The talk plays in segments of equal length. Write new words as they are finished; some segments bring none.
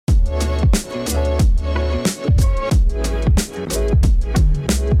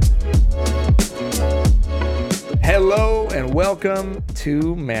Welcome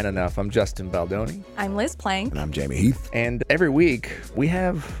to Man Enough. I'm Justin Baldoni. I'm Liz Plank. And I'm Jamie Heath. And every week we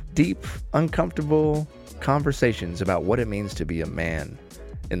have deep, uncomfortable conversations about what it means to be a man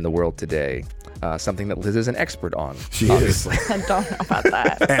in the world today. Something that Liz is an expert on. She obviously. is. I don't know about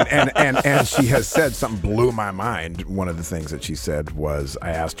that. and she has said something blew my mind. One of the things that she said was, I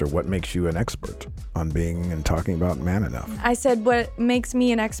asked her, what makes you an expert on being and talking about man enough? I said, what makes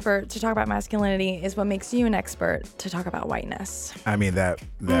me an expert to talk about masculinity is what makes you an expert to talk about whiteness. I mean, that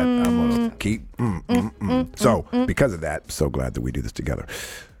I'm going to keep. So because of that, so glad that we do this together.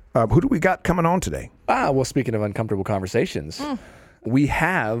 Who do we got coming on today? Well, speaking of uncomfortable conversations, we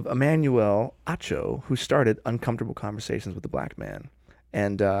have Emmanuel Acho, who started Uncomfortable Conversations with the Black Man.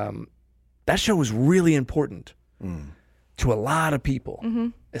 And that show was really important to a lot of people.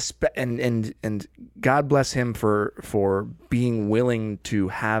 And God bless him for being willing to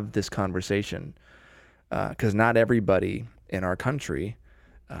have this conversation. Because not everybody in our country,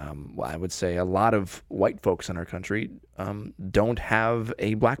 I would say a lot of white folks in our country, don't have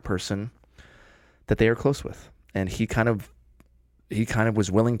a black person that they are close with. And he kind of was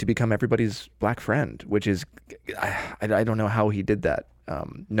willing to become everybody's black friend, which is, I don't know how he did that,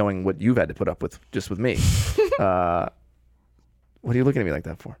 knowing what you've had to put up with just with me. What are you looking at me like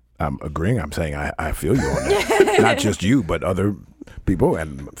that for? I'm agreeing. I'm saying I feel you on that. Not just you, but other people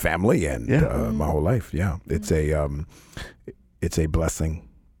and family and my whole life. Yeah, it's a blessing.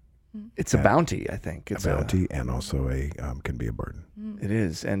 It's a bounty, I think. It's a bounty, and also can be a burden. It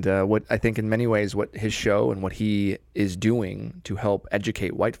is. And what I think in many ways what his show and what he is doing to help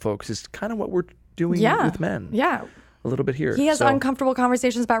educate white folks is kind of what we're doing with men. Yeah. A little bit here. He has uncomfortable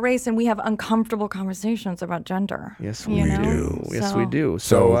conversations about race, and we have uncomfortable conversations about gender. Yes, we do. Yes, we do.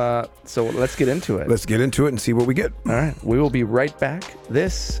 So let's get into it. Let's get into it and see what we get. All right. We will be right back.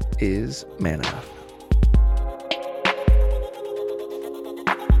 This is Man Enough.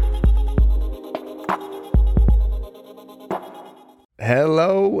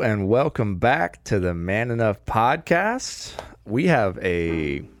 Hello and welcome back to the Man Enough podcast. We have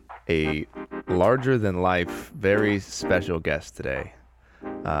a larger than life, very special guest today.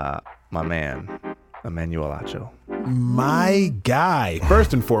 My man, Emmanuel Acho. My guy.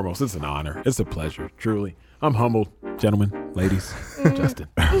 First and foremost, it's an honor. It's a pleasure, truly. I'm humbled, gentlemen, ladies, Justin.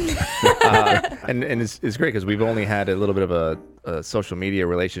 And it's great because we've only had a little bit of a social media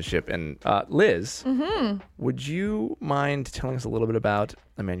relationship. And Liz, would you mind telling us a little bit about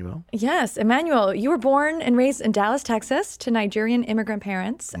Emmanuel? Yes, Emmanuel, you were born and raised in Dallas, Texas, to Nigerian immigrant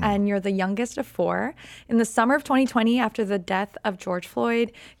parents, and you're the youngest of four. In the summer of 2020, after the death of George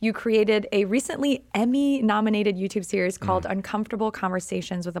Floyd, you created a recently Emmy-nominated YouTube series called Uncomfortable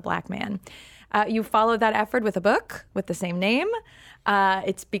Conversations with a Black Man. You followed that effort with a book with the same name.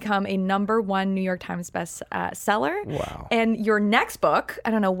 It's become a #1 New York Times bestseller. Wow. And your next book,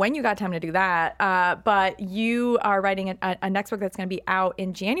 I don't know when you got time to do that, but you are writing a next book that's going to be out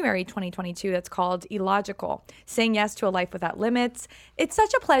in January 2022 that's called Illogical, Saying Yes to a Life Without Limits. It's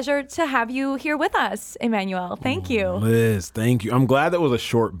such a pleasure to have you here with us, Emmanuel. Thank you. Liz, thank you. I'm glad that was a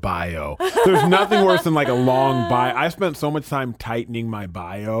short bio. There's nothing worse than like a long bio. I spent so much time tightening my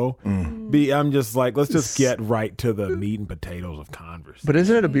bio. I'm just like, let's just get right to the meat and potatoes of conversation. But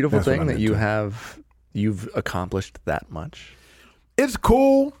isn't it a beautiful thing that you've accomplished that much? It's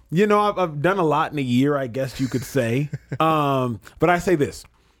cool. You know, I've done a lot in a year, I guess you could say. But I say this.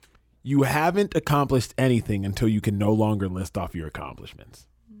 You haven't accomplished anything until you can no longer list off your accomplishments.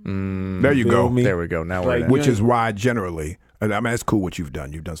 There you go. There we go. Now we're there. Which is why generally, I mean, it's cool what you've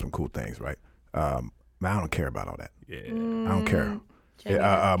done. You've done some cool things, right? I don't care about all that. Yeah. I don't care.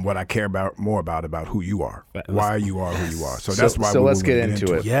 What I care more about who you are, why you are who you are. So that's why. So let's get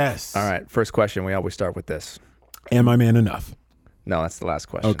into it. Yes. All right. First question. We always start with this. Am I man enough? No, that's the last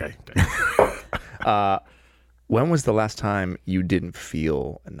question. Okay. When was the last time you didn't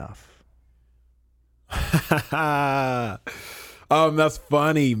feel enough? That's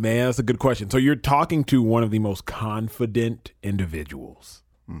funny, man. That's a good question. So you're talking to one of the most confident individuals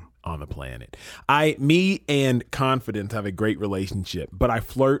on the planet. Me and confidence have a great relationship, but I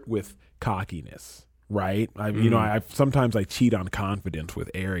flirt with cockiness, right? Sometimes I cheat on confidence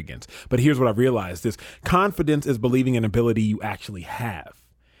with arrogance. But here's what I've realized is confidence is believing in an ability you actually have.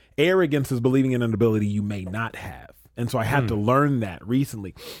 Arrogance is believing in an ability you may not have. And so I had to learn that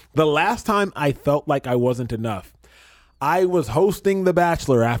recently. The last time I felt like I wasn't enough, I was hosting The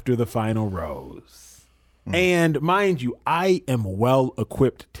Bachelor after the final rose. And mind you, I am well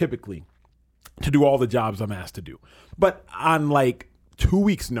equipped typically to do all the jobs I'm asked to do. But on like 2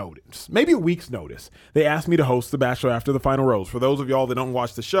 weeks notice, maybe a week's notice, they asked me to host The Bachelor After the Final Rose. For those of y'all that don't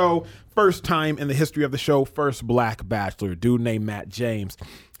watch the show, first time in the history of the show, first black bachelor, dude named Matt James.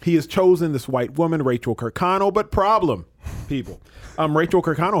 He has chosen this white woman, Rachel Kirkconnell, but problem, people. Rachel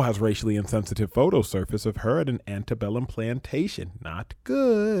Kirkconnell has racially insensitive photos surface of her at an antebellum plantation. Not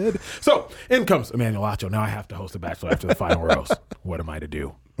good. So in comes Emmanuel Acho. Now I have to host The Bachelor After the Final Rose. What am I to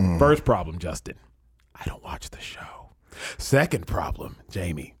do? First problem, Justin, I don't watch the show. Second problem,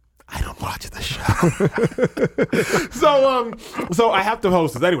 Jamie, I don't watch the show. So I have to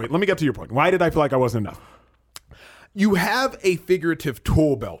host this. Anyway, let me get to your point. Why did I feel like I wasn't enough? You have a figurative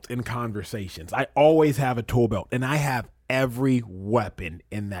tool belt in conversations. I always have a tool belt, and I have every weapon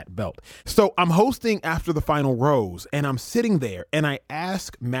in that belt. So I'm hosting After the Final Rose, and I'm sitting there, and I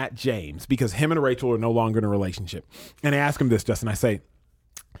ask Matt James, because him and Rachel are no longer in a relationship, and I ask him this, Justin. I say,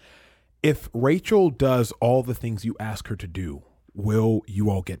 if Rachel does all the things you ask her to do, will you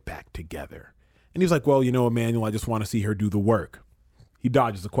all get back together? And he's like, well, Emmanuel, I just want to see her do the work. He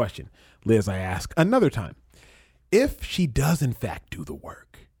dodges the question. Liz, I ask another time, if she does in fact do the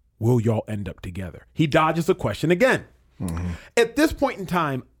work, will y'all end up together? He dodges the question again. Mm-hmm. At this point in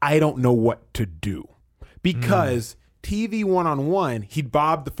time, I don't know what to do because TV one-on-one, he'd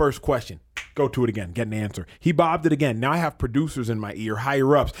bob the first question. Go to it again, get an answer. He bobbed it again. Now I have producers in my ear,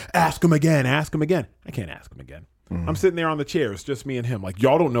 higher ups. Ask him again, ask him again. I can't ask him again. I'm sitting there on the chair. It's just me and him. Like,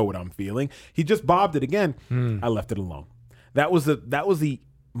 y'all don't know what I'm feeling. He just bobbed it again. I left it alone. That was the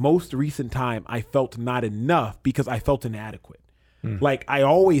most recent time I felt not enough because I felt inadequate. Like, I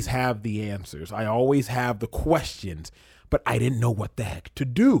always have the answers. I always have the questions, but I didn't know what the heck to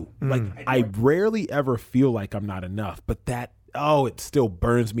do. Like, I rarely ever feel like I'm not enough, but it still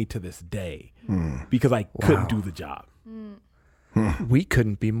burns me to this day because I couldn't do the job. We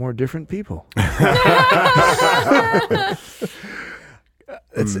couldn't be more different people. I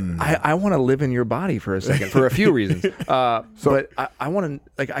want to live in your body for a second for a few reasons. But I want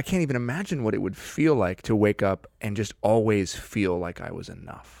to, I can't even imagine what it would feel like to wake up and just always feel like I was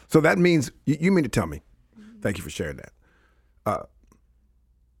enough. So that means, you mean to tell me, thank you for sharing that.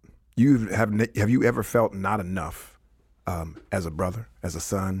 Have you ever felt not enough as a brother, as a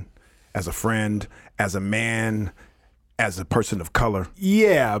son, as a friend, as a man, as a person of color?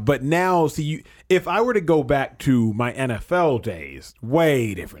 Yeah, but now, if I were to go back to my NFL days,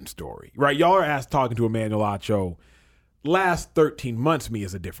 way different story, right? Y'all are talking to Emmanuel Acho. Last 13 months me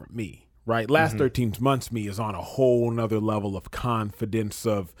is a different me, right? Last 13 months me is on a whole nother level of confidence,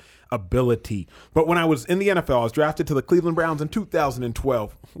 of ability. But when I was in the NFL, I was drafted to the Cleveland Browns in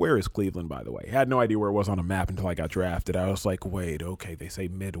 2012. Where is Cleveland, by the way? I had no idea where it was on a map until I got drafted. I was like, wait, okay, they say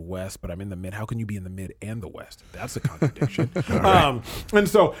Midwest, but I'm in the mid. How can you be in the mid and the West? That's a contradiction. And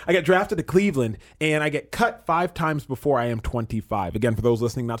so I get drafted to Cleveland, and I get cut 5 times before I am 25. Again, for those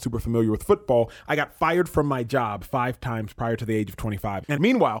listening not super familiar with football, I got fired from my job 5 times prior to the age of 25. And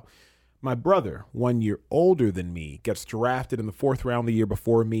meanwhile, my brother, 1 year older than me, gets drafted in the 4th round the year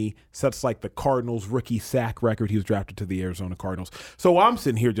before me, sets like the Cardinals rookie sack record. He was drafted to the Arizona Cardinals. So I'm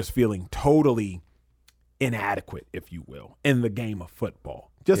sitting here just feeling totally inadequate, if you will, in the game of football.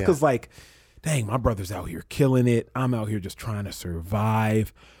 Just because, dang, my brother's out here killing it. I'm out here just trying to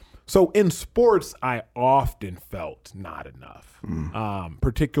survive. So in sports, I often felt not enough,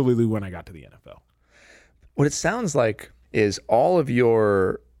 particularly when I got to the NFL. What it sounds like is all of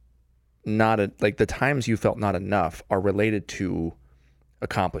your the times you felt not enough are related to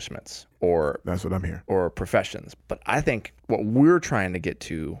accomplishments or that's what I'm hearing, or professions. But I think what we're trying to get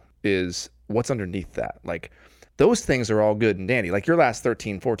to is what's underneath that. Like, those things are all good and dandy. Like, your last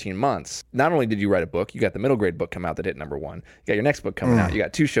 13, 14 months, not only did you write a book, you got the middle grade book come out that hit number 1. You got your next book coming out. You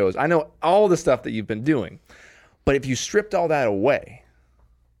got 2 shows. I know all the stuff that you've been doing. But if you stripped all that away,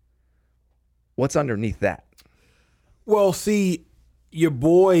 what's underneath that? Well, see, your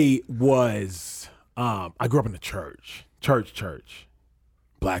boy was, I grew up in the church,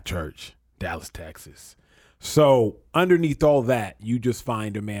 black church, Dallas, Texas. So underneath all that, you just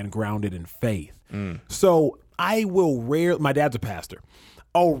find a man grounded in faith. So I will my dad's a pastor.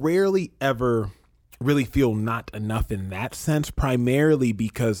 I'll rarely ever really feel not enough in that sense, primarily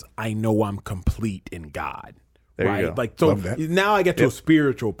because I know I'm complete in God. There right? You go. Like, so now I get to a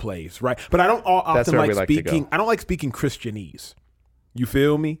spiritual place, right? But I don't often like speaking. I don't like speaking Christianese. You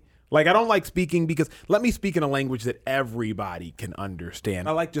feel me? Like, I don't like speaking because let me speak in a language that everybody can understand.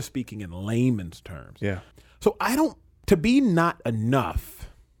 I like just speaking in layman's terms. Yeah. So to be not enough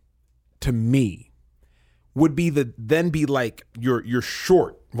to me would be like you're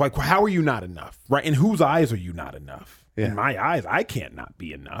short. Like, how are you not enough? Right? In whose eyes are you not enough? Yeah. In my eyes, I can't not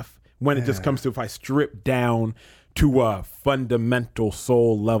be enough when it just comes to if I strip down to a fundamental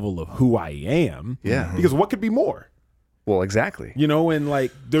soul level of who I am. Yeah. Because what could be more? Well, exactly. You know, and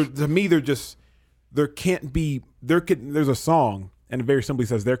like to me, there's a song, and it very simply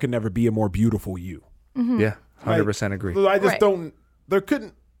says, there can never be a more beautiful you. Yeah. 100% agree. I just Right. don't, there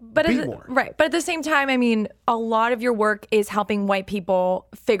couldn't be more. Right. But at the same time, I mean, a lot of your work is helping white people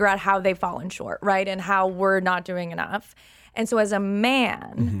figure out how they've fallen short, right? And how we're not doing enough. And so as a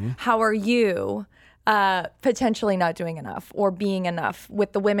man, how are you potentially not doing enough or being enough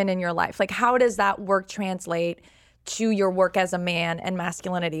with the women in your life? Like, how does that work translate to your work as a man and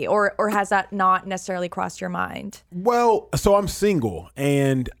masculinity? Or has that not necessarily crossed your mind? Well, so I'm single,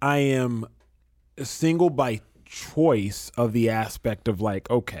 and I am single by choice of the aspect of like,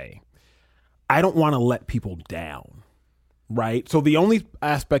 okay, I don't want to let people down, right? So the only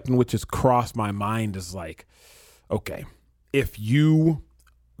aspect in which has crossed my mind is like, okay, if you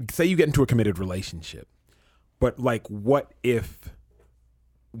say you get into a committed relationship, but like, what if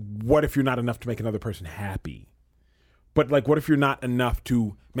you're not enough to make another person happy? But like, what if you're not enough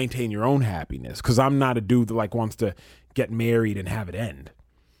to maintain your own happiness? Because I'm not a dude that like wants to get married and have it end.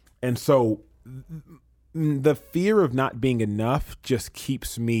 And so the fear of not being enough just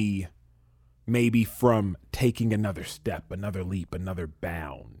keeps me maybe from taking another step, another leap, another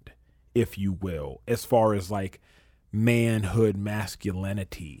bound, if you will, as far as like manhood,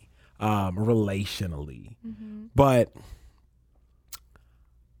 masculinity, relationally. But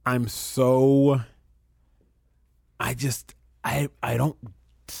I'm so, I don't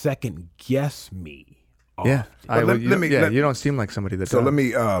second guess me. Yeah. often. You don't seem like somebody that So does. let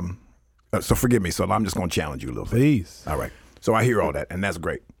me, so forgive me. So I'm just going to challenge you a little bit. Please. All right. So I hear all that, and that's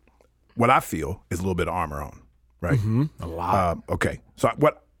great. What I feel is a little bit of armor on, right? A lot. Okay. So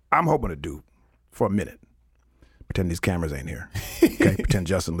what I'm hoping to do for a minute, pretend these cameras ain't here. Okay. Pretend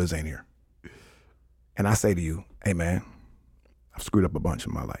Justin Liz ain't here. And I say to you, hey, man, I've screwed up a bunch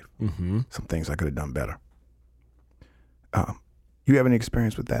in my life. Some things I could have done better. You have any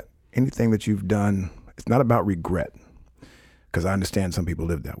experience with that? Anything that you've done? It's not about regret, because I understand some people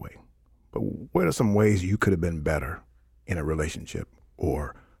live that way. But what are some ways you could have been better in a relationship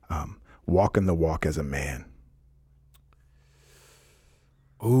or walking the walk as a man?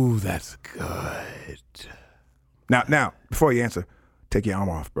 Ooh, that's good. Now, before you answer, take your arm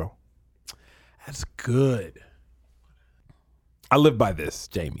off, bro. That's good. I live by this,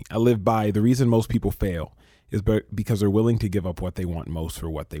 Jamie. I live by the reason most people fail is because they're willing to give up what they want most for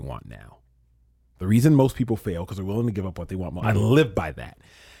what they want now. The reason most people fail because they're willing to give up what they want most. I live by that.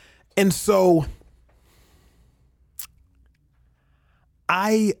 And so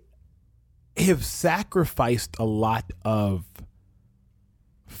I have sacrificed a lot of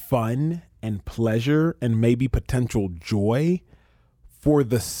fun and pleasure and maybe potential joy for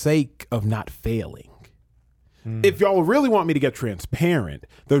the sake of not failing. If y'all really want me to get transparent,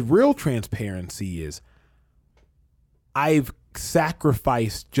 the real transparency is I've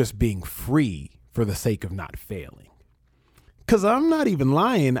sacrificed just being free for the sake of not failing. Because I'm not even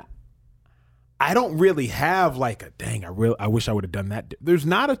lying. I don't really have like a dang, I wish I would have done that. There's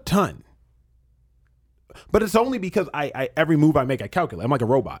not a ton. But it's only because I every move I make, I calculate. I'm like a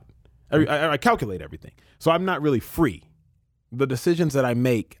robot. I calculate everything. So I'm not really free. The decisions that I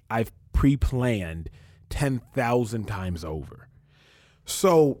make, I've pre-planned 10,000 times over.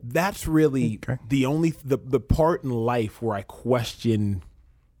 So that's really the only the part in life where I question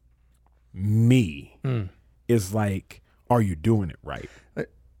me is like, are you doing it right?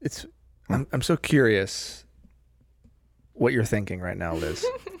 I'm so curious what you're thinking right now, Liz,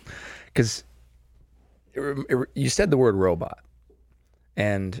 because you said the word robot,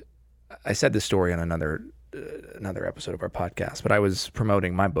 and I said this story on another episode of our podcast, but I was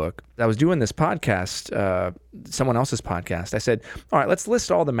promoting my book. I was doing this podcast, someone else's podcast. I said, all right, let's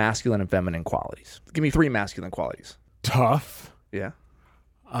list all the masculine and feminine qualities. Give me 3 masculine qualities. Tough. Yeah.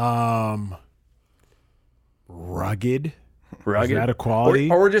 Rugged. Rugged. Is that a quality?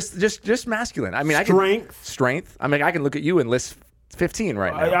 Or just masculine. I mean, strength. I mean, I can look at you and list 15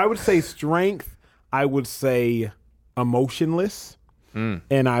 right now. I would say strength. I would say emotionless.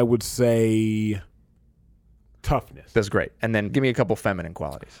 And I would say toughness. That's great. And then give me a couple feminine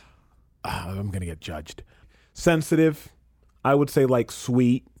qualities. I'm going to get judged. Sensitive. I would say like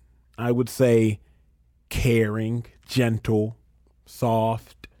sweet. I would say caring, gentle,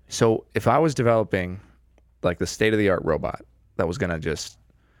 soft. So if I was developing like the state-of-the-art robot that was going to just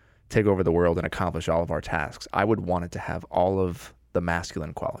take over the world and accomplish all of our tasks, I would want it to have all of the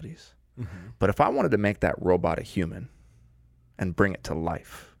masculine qualities. But if I wanted to make that robot a human and bring it to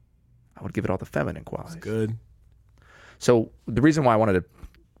life, I would give it all the feminine qualities. Good. So the reason why I wanted to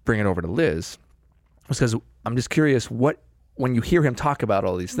bring it over to Liz because I'm just curious when you hear him talk about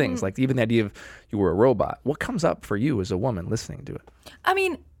all these things, like even the idea of you were a robot, what comes up for you as a woman listening to it? I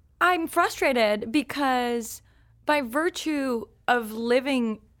mean, I'm frustrated because by virtue of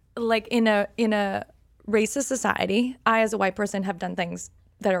living like in a racist society, I as a white person have done things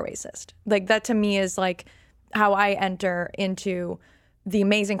that are racist. Like that to me is like how I enter into the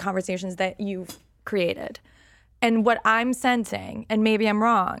amazing conversations that you've created. And what I'm sensing, and maybe I'm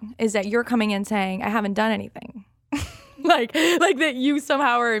wrong, is that you're coming in saying, I haven't done anything. like that you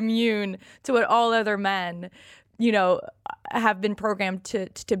somehow are immune to what all other men, you know, have been programmed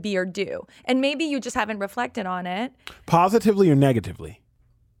to be or do. And maybe you just haven't reflected on it. Positively or negatively?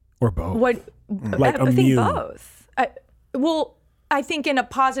 Or both? Like I think immune. both. I think in a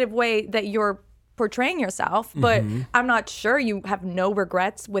positive way that you're portraying yourself, but I'm not sure you have no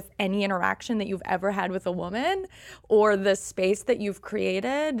regrets with any interaction that you've ever had with a woman or the space that you've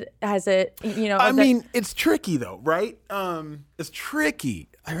created. Has it, you know? I mean, it's tricky though, right? It's tricky.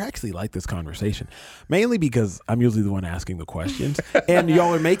 I actually like this conversation, mainly because I'm usually the one asking the questions and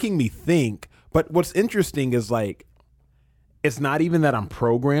y'all are making me think. But what's interesting is like, it's not even that I'm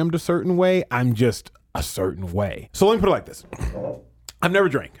programmed a certain way. I'm just a certain way. So let me put it like this. I've never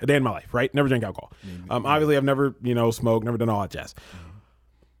drank a day in my life, right? Never drank alcohol. Obviously, I've never, smoked, never done all that jazz.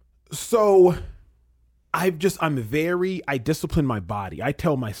 So I discipline my body. I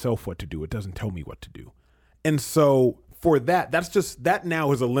tell myself what to do. It doesn't tell me what to do. And so for that now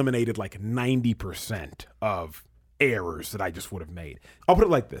has eliminated like 90% of errors that I just would have made. I'll put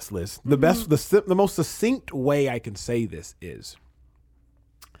it like this, Liz. The most succinct way I can say this is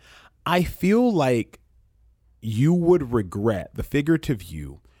I feel like you would regret, the figurative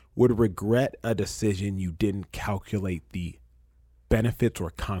you would regret a decision you didn't calculate the benefits or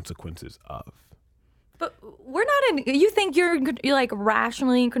consequences of. But we're not in. You think you're like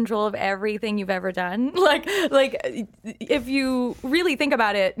rationally in control of everything you've ever done? Like if you really think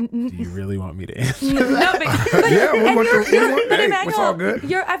about it. Do you really want me to answer? No, but Yeah, we want to. Hey, Emmanuel, it's all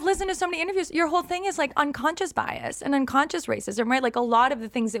good. I've listened to so many interviews. Your whole thing is like unconscious bias and unconscious racism, right? Like a lot of the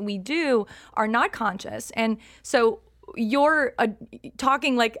things that we do are not conscious, and so you're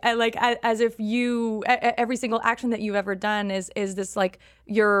talking like as if you every single action that you've ever done is this like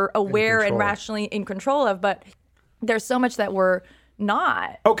you're aware and rationally in control of, but there's so much that we're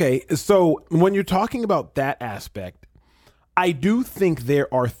not. Okay, so when you're talking about that aspect, I do think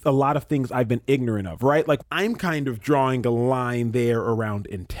there are a lot of things I've been ignorant of, right? Like I'm kind of drawing a line there around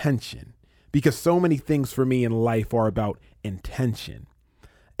intention because so many things for me in life are about intention.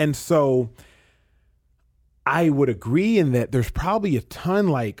 And so I would agree in that there's probably a ton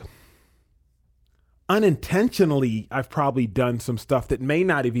like unintentionally I've probably done some stuff that may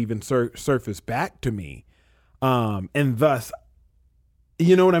not have even surfaced back to me. And thus,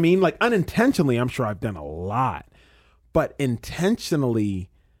 you know what I mean? Like unintentionally, I'm sure I've done a lot, but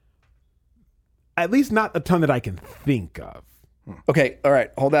intentionally, at least not a ton that I can think of. Okay, all right,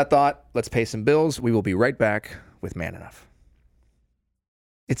 hold that thought. Let's pay some bills. We will be right back with Man Enough.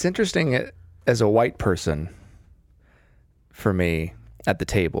 It's interesting as a white person for me at the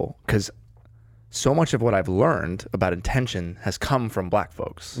table, because so much of what I've learned about intention has come from black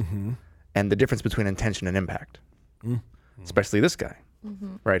folks and the difference between intention and impact, especially this guy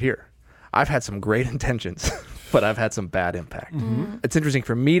right here. I've had some great intentions, but I've had some bad impact. It's interesting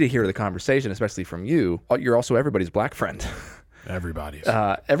for me to hear the conversation, especially from you. You're also everybody's black friend.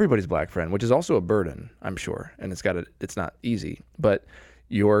 Everybody's black friend, which is also a burden, I'm sure. And it's not easy, but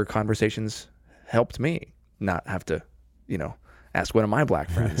your conversations helped me not have to, ask one of my black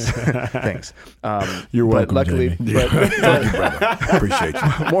friends things. You're welcome, luckily, Jamie. Thank you, brother. Appreciate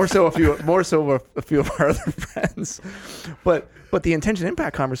you. more so a few of our other friends. But the intention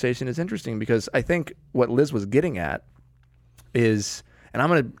impact conversation is interesting because I think what Liz was getting at is, and I'm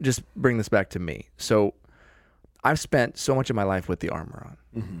going to just bring this back to me. So I've spent so much of my life with the armor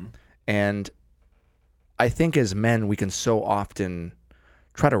on. And I think as men, we can so often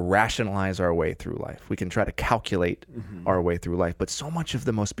try to rationalize our way through life. We can try to calculate our way through life. But so much of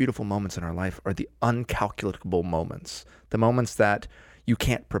the most beautiful moments in our life are the uncalculable moments, the moments that you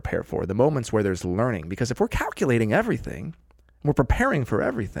can't prepare for, the moments where there's learning. Because if we're calculating everything, we're preparing for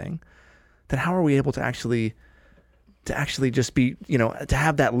everything, then how are we able to actually just be, to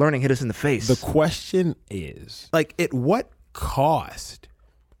have that learning hit us in the face? The question is, like, at what cost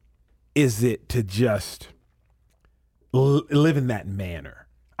is it to just live in that manner?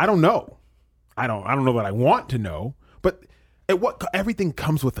 I don't know. I don't know that I want to know, but everything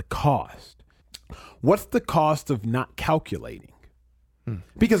comes with a cost. What's the cost of not calculating?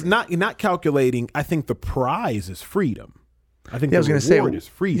 Because not calculating, I think the prize is freedom. I think Yeah, I was the going to say, reward is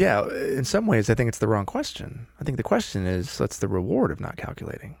freedom. yeah, in some ways, I think it's the wrong question. I think the question is, what's the reward of not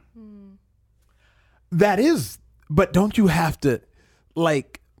calculating? That is, but don't you have to,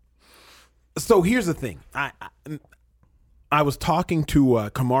 like, so here's the thing. I was talking to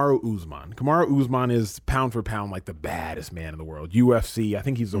Kamaru Usman. Kamaru Usman is pound for pound like the baddest man in the world. UFC, I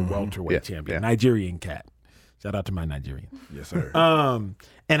think he's a welterweight champion. Nigerian cat. Shout out to my Nigerian. Yes, sir.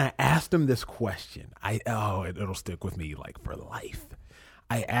 And I asked him this question. It'll stick with me like for life.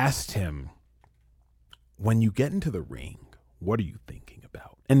 I asked him, when you get into the ring, what are you thinking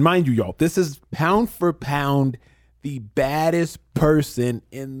about? And mind you, y'all, this is pound for pound the baddest person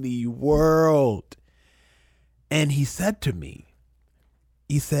in the world. And he said to me,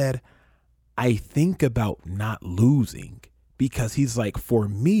 he said, I think about not losing, because he's like, for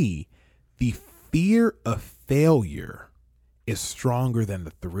me, the fear of failure is stronger than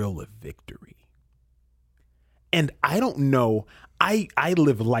the thrill of victory. And I don't know, I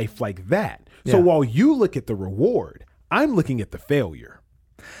live life like that. So while you look at the reward, I'm looking at the failure.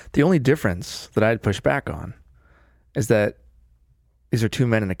 The only difference that I'd push back on is that these are two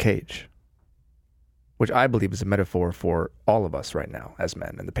men in a cage, which I believe is a metaphor for all of us right now as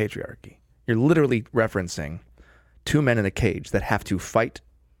men in the patriarchy. You're literally referencing two men in a cage that have to fight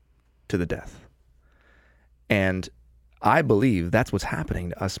to the death. And I believe that's what's happening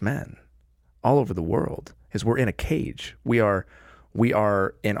to us men all over the world, is we're in a cage. We are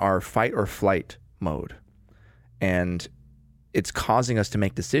in our fight or flight mode. And it's causing us to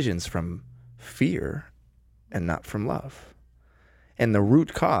make decisions from fear and not from love. And the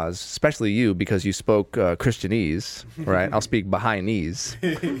root cause, especially you, because you spoke Christianese, right? I'll speak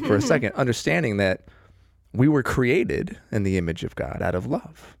Baha'inese for a second, understanding that we were created in the image of God out of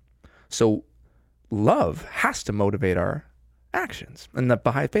love. So love has to motivate our actions. And the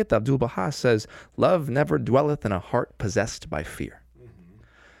Baha'i faith, Abdul Baha says, love never dwelleth in a heart possessed by fear.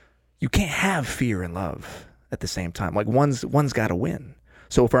 You can't have fear and love at the same time. Like one's got to win.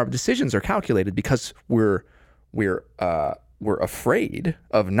 So if our decisions are calculated because we're afraid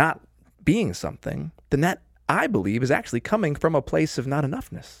of not being something, then that, I believe, is actually coming from a place of not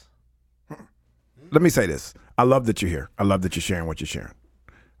enoughness. Let me say this. I love that you're here. I love that you're sharing what you're sharing,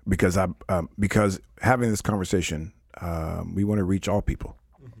 because having this conversation, we want to reach all people,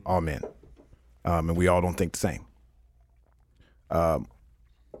 all men, and we all don't think the same.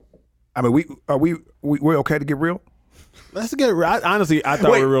 I mean, we're okay to get real? Let's get real. Honestly, I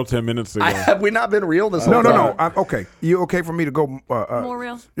thought we were real 10 minutes ago. Have we not been real this whole time? No. I'm okay. You okay for me to go More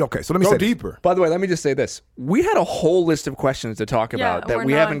real? Okay, so let me Go say deeper. By the way, let me just say this. We had a whole list of questions to talk about that we're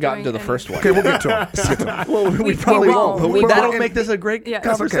we not haven't gotten to doing the first one. Okay, we'll get to them. Well, we We probably won't. won't. We But that'll won't. make this a great Yeah.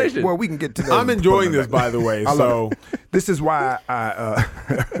 That's conversation. okay. Well, we can get to that. I'm enjoying this, by the way. I love So it. This is why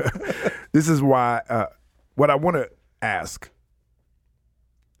what I want to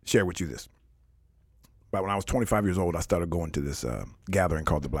share with you this. But when I was 25 years old, I started going to this gathering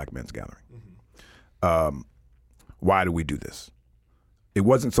called the Black Men's Gathering. Why do we do this? It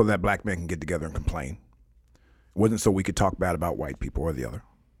wasn't so that black men can get together and complain. It wasn't so we could talk bad about white people or the other.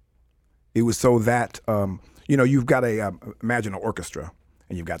 It was so that, you've got imagine an orchestra,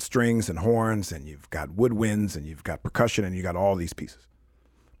 and you've got strings and horns, and you've got woodwinds, and you've got percussion, and you've got all these pieces.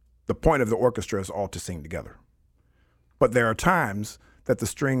 The point of the orchestra is all to sing together. But there are times that the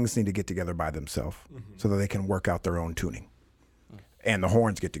strings need to get together by themselves so that they can work out their own tuning. And the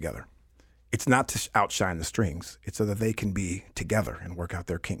horns get together. It's not to outshine the strings. It's so that they can be together and work out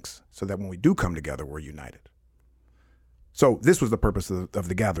their kinks, so that when we do come together, we're united. So this was the purpose of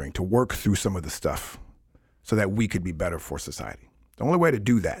the gathering, to work through some of the stuff so that we could be better for society. The only way to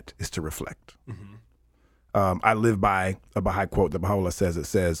do that is to reflect. I live by a Baha'i quote that Baha'u'llah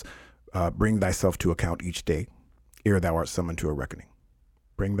says, bring thyself to account each day, ere thou art summoned to a reckoning.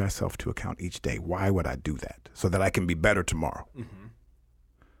 Bring thyself to account each day. Why would I do that? So that I can be better tomorrow.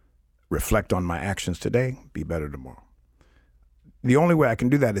 Reflect on my actions today, be better tomorrow. The only way I can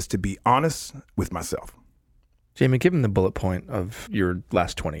do that is to be honest with myself. Jamie, give him the bullet point of your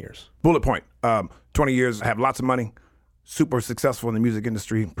last 20 years. Bullet point. 20 years, I have lots of money, super successful in the music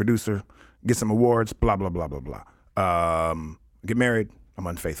industry, producer, get some awards, blah, blah, blah, blah, blah. Get married, I'm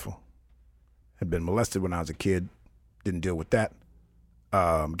unfaithful. Had been molested when I was a kid, didn't deal with that.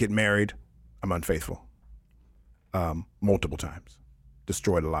 Get married, I'm unfaithful. Multiple times.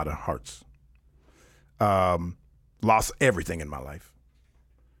 Destroyed a lot of hearts. Lost everything in my life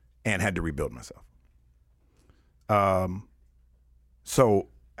and had to rebuild myself. So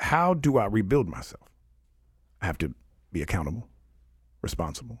how do I rebuild myself? I have to be accountable,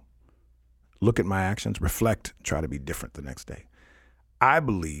 responsible, look at my actions, reflect, try to be different the next day. I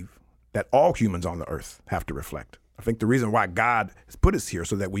believe that all humans on the earth have to reflect I think the reason why God has put us here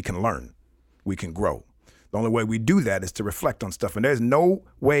so that we can learn, we can grow. The only way we do that is to reflect on stuff. And there's no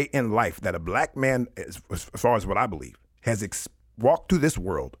way in life that a black man, as far as what I believe, has walked through this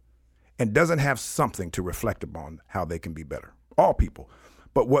world and doesn't have something to reflect upon how they can be better. All people.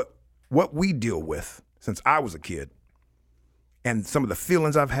 But what we deal with since I was a kid, and some of the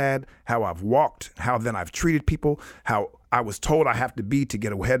feelings I've had, how I've walked, how then I've treated people, how I was told I have to be to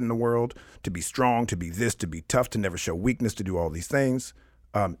get ahead in the world, to be strong, to be this, to be tough, to never show weakness, to do all these things,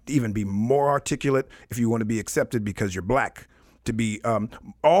 even be more articulate if you want to be accepted because you're black, to be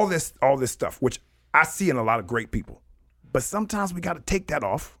all this stuff, which I see in a lot of great people. But sometimes we got to take that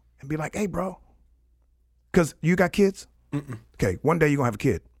off and be like, hey, bro, because you got kids? Mm-mm. Okay, one day you're going to have a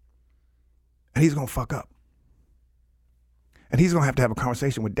kid, and he's going to fuck up. And he's going to have a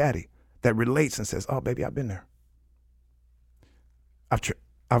conversation with daddy that relates and says, oh, baby, I've been there.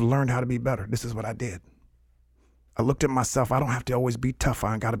 I've learned how to be better. This is what I did. I looked at myself. I don't have to always be tough.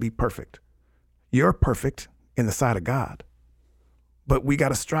 I ain't got to be perfect. You're perfect in the sight of God. But we got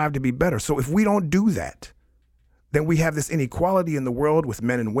to strive to be better. So if we don't do that, then we have this inequality in the world with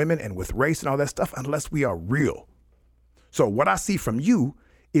men and women and with race and all that stuff unless we are real. So what I see from you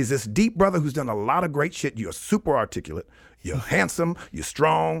is this deep brother who's done a lot of great shit. You're super articulate. You're handsome. You're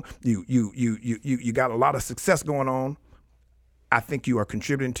strong. You got a lot of success going on. I think you are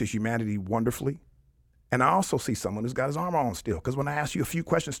contributing to humanity wonderfully. And I also see someone who's got his armor on still. Because when I ask you a few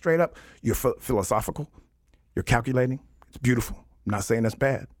questions straight up, you're philosophical. You're calculating. It's beautiful. I'm not saying that's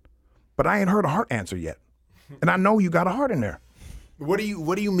bad. But I ain't heard a heart answer yet. And I know you got a heart in there. What do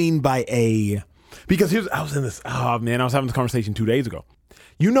you mean by a? Because I was having this conversation 2 days ago.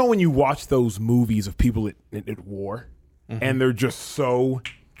 You know when you watch those movies of people at war, mm-hmm. and they're just so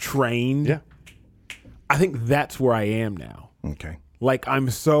trained? Yeah. I think that's where I am now. Okay. Like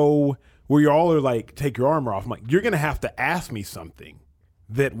I'm so, where you all are like, take your armor off. I'm like, you're going to have to ask me something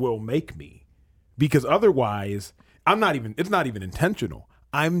that will make me. Because otherwise, it's not even intentional.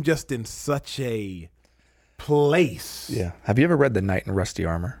 I'm just in such a place. Yeah. Have you ever read The Knight in Rusty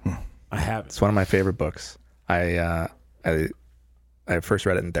Armor? I haven't. It's one of my favorite books. I first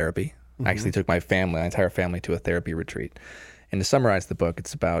read it in therapy. Mm-hmm. I actually took my entire family to a therapy retreat. And to summarize the book,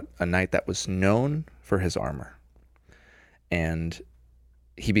 it's about a knight that was known for his armor. And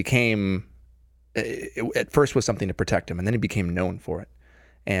he became, at first was something to protect him, and then he became known for it.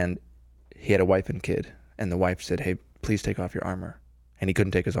 And he had a wife and kid, and the wife said, hey, please take off your armor. And he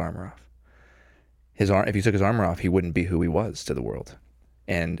couldn't take his armor off. If he took his armor off, he wouldn't be who he was to the world.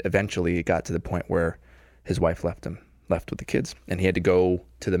 And eventually it got to the point where his wife left with the kids, and he had to go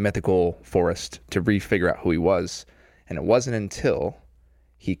to the mythical forest to re-figure out who he was. And it wasn't until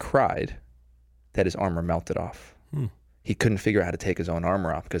he cried that his armor melted off. He couldn't figure out how to take his own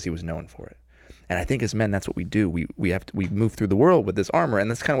armor off because he was known for it. And I think as men, that's what we do. We move through the world with this armor, and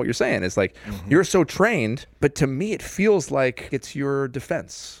that's kind of what you're saying. It's like, mm-hmm. You're so trained, but to me it feels like it's your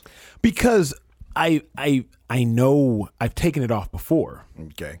defense. Because I know I've taken it off before.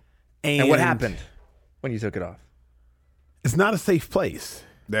 Okay. And what happened when you took it off? It's not a safe place.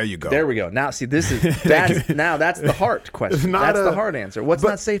 There you go. There we go. Now, see, that's the heart question. That's the hard answer. What's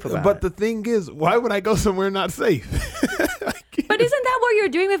not safe about it? But the thing is, why would I go somewhere not safe? But isn't that what you're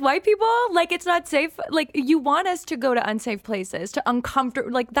doing with white people? Like, it's not safe. Like, you want us to go to unsafe places, to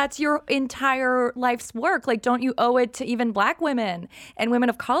uncomfortable. Like, that's your entire life's work. Like, don't you owe it to even black women and women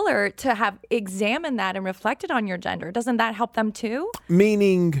of color to have examined that and reflected on your gender? Doesn't that help them too?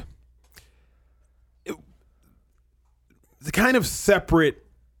 Meaning, the kind of separate.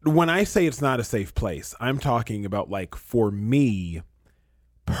 When I say it's not a safe place, I'm talking about like for me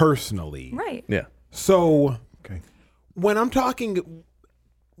personally. Right. Yeah. So when you're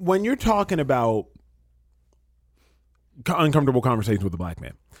talking about uncomfortable conversations with a black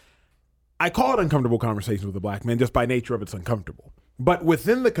man, I call it uncomfortable conversations with a black man just by nature of it's uncomfortable. But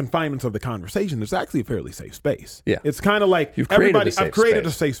within the confinements of the conversation, it's actually a fairly safe space. Yeah. It's kind of like I've created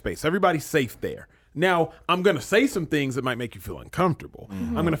a safe space. Everybody's safe there. Now, I'm going to say some things that might make you feel uncomfortable.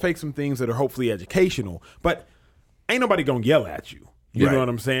 Mm-hmm. I'm going to fake some things that are hopefully educational, but ain't nobody going to yell at you. You know what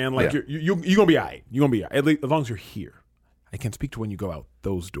I'm saying? Like, you're going to be all right. You're going to be all right, at least as long as you're here. I can't speak to when you go out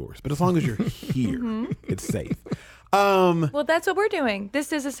those doors, but as long as you're here, it's safe. Well, that's what we're doing.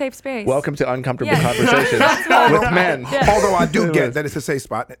 This is a safe space. Welcome to Uncomfortable Conversations with Men. Yeah. Although I do get that it's a safe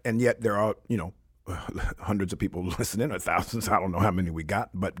spot, and yet there are, hundreds of people listening, or thousands. I don't know how many we got,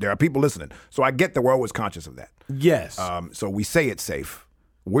 but there are people listening. So I get that we're always conscious of that. Yes. So we say it's safe.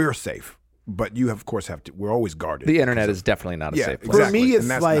 We're safe. But you, of course, we're always guarded. The internet is definitely not a safe place. Exactly. For me,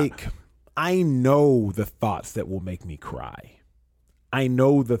 it's like, I know the thoughts that will make me cry. I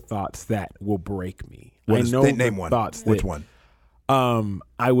know the thoughts that will break me. Name one. Which one?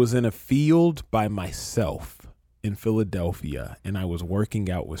 I was in a field by myself in Philadelphia, and I was working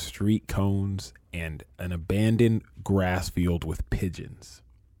out with street cones and an abandoned grass field with pigeons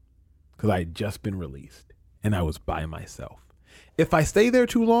because I had just been released, and I was by myself. If I stay there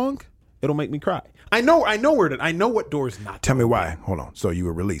too long, it'll make me cry. I know what doors not. Tell me why. Hold on. So you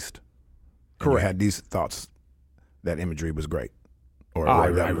were released. Correct. You had these thoughts. That imagery was great. I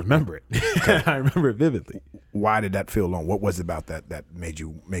remember it. Okay. I remember it vividly. Why did that feel long? What was it about that made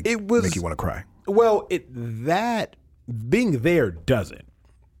you make you want to cry? Well, that being there doesn't.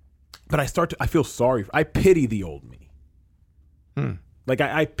 But I feel sorry. I pity the old me. Like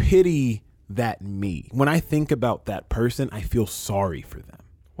I pity that me. When I think about that person, I feel sorry for them.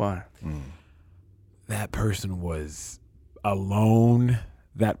 Why? That person was alone.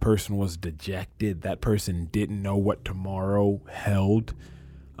 That person was dejected. That person didn't know what tomorrow held.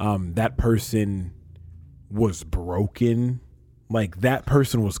 That person was broken. Like that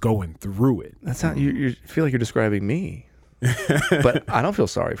person was going through it. That's not you feel like you're describing me. But I don't feel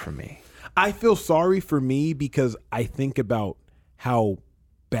sorry for me. I feel sorry for me because I think about how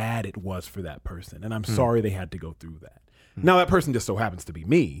bad it was for that person, and I'm sorry they had to go through that. Now that person just so happens to be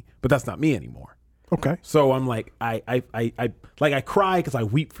me, but that's not me anymore. Okay. So I'm like, I cry because I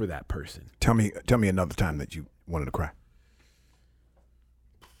weep for that person. Tell me another time that you wanted to cry.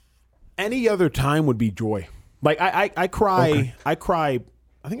 Any other time would be joy. Like I cry. Okay. I cry.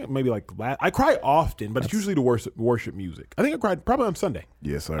 I think maybe I cry often, but it's usually to worship music. I think I cried probably on Sunday.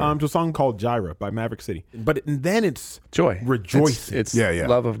 Yes, sir. To a song called Jireh by Maverick City. But then it's Joy, rejoicing. It's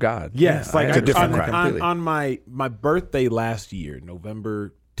love of God. Yes, yeah, like a different on my birthday last year,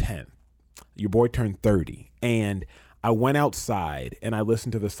 November 10th. Your boy turned 30, and I went outside and I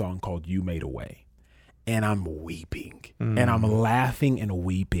listened to the song called "You Made a Way," and I'm weeping and I'm laughing and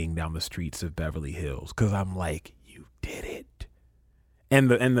weeping down the streets of Beverly Hills because I'm like, you did it. And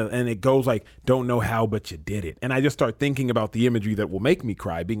it goes like, don't know how, but you did it. And I just start thinking about the imagery that will make me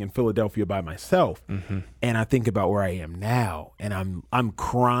cry, being in Philadelphia by myself. And I think about where I am now, and I'm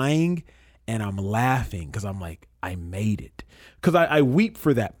crying and I'm laughing because I'm like, I made it. Because I weep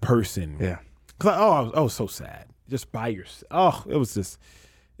for that person. Yeah. Because I was so sad. Just by yourself. Oh, it was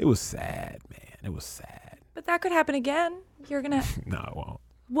sad, man. It was sad. But that could happen again. You're gonna. No, it won't.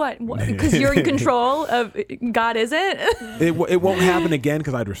 What? Because you're in control of God, isn't? It won't happen again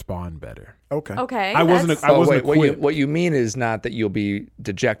because I'd respond better. Okay. Okay. I wasn't equipped. What you mean is not that you'll be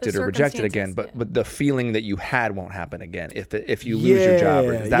dejected The or rejected again, circumstances, but the feeling that you had won't happen again if you lose your job.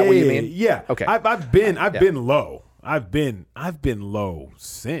 Is that what you mean? Yeah. Okay. I've been low. I've been low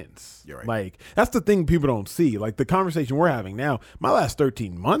since. You're right. Like that's the thing people don't see. Like the conversation we're having now. My last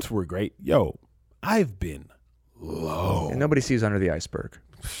 13 months were great. Yo, I've been low. And nobody sees under the iceberg.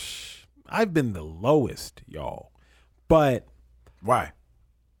 I've been the lowest, y'all. But Why?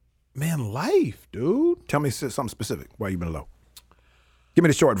 man, life, dude. Tell me something specific. Why you been low? Give me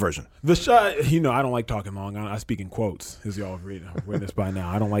the short version. The shot, I don't like talking long. I speak in quotes, as y'all have witnessed by now.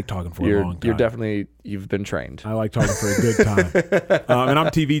 I don't like talking for a long time. You've been trained. I like talking for a good time. And I'm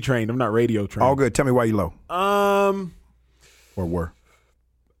TV trained. I'm not radio trained. All good. Tell me why you low. Or were.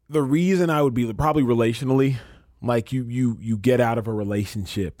 The reason I would be probably relationally, like you get out of a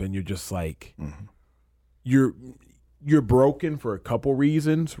relationship and you're just like, you're broken for a couple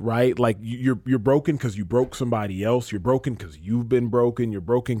reasons, right? Like you're broken because you broke somebody else. You're broken because you've been broken. You're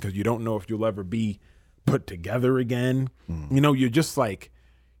broken because you don't know if you'll ever be put together again. You're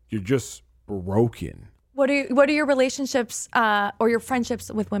just broken. What are your relationships or your friendships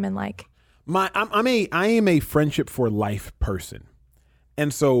with women like? I am a friendship for life person.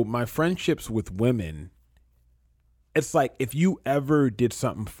 And so my friendships with women, it's like if you ever did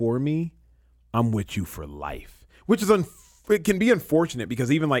something for me, I'm with you for life. Which is it can be unfortunate because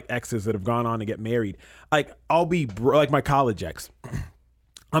even like exes that have gone on to get married, like I'll be like my college ex.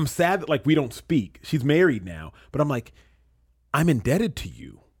 I'm sad that like we don't speak. She's married now, but I'm like, I'm indebted to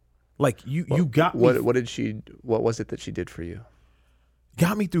you. Like you got me. What was it that she did for you?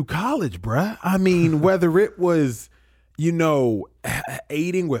 Got me through college, bruh. I mean, whether it was,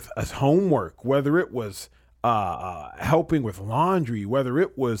 aiding with us homework, whether it was helping with laundry, whether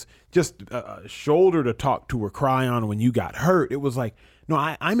it was just a shoulder to talk to or cry on when you got hurt, it was like, no,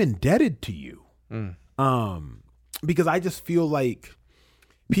 I'm indebted to you. Because I just feel like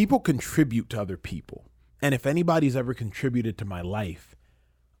people contribute to other people. And if anybody's ever contributed to my life,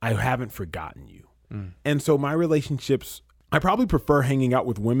 I haven't forgotten you. And so my relationships, I probably prefer hanging out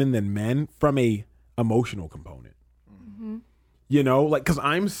with women than men from a emotional component. Like, because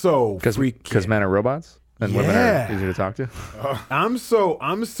I'm so Because men are robots? And women are easy to talk to? I'm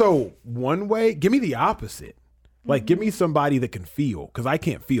so one way. Give me the opposite. Like, give me somebody that can feel, because I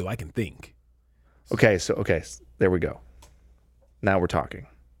can't feel. I can think. Okay, there we go. Now we're talking.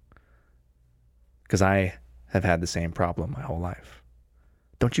 Because I have had the same problem my whole life.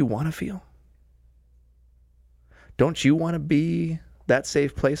 Don't you want to feel? Don't you want to be that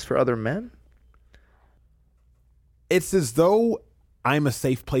safe place for other men? It's as though I'm a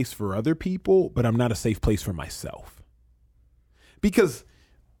safe place for other people, but I'm not a safe place for myself. Because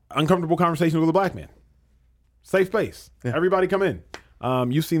uncomfortable conversations with a black man. Safe place. Yeah. Everybody come in.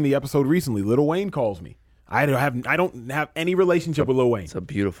 You've seen the episode recently. Lil Wayne calls me. I don't have any relationship with Lil Wayne. It's a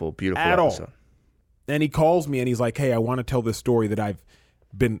beautiful, beautiful at episode. All. And he calls me and he's like, hey, I want to tell this story that I've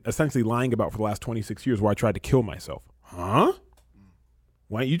been essentially lying about for the last 26 years where I tried to kill myself. Huh?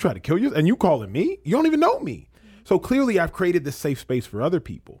 Why you tried to kill yourself? And you calling me? You don't even know me. So clearly I've created this safe space for other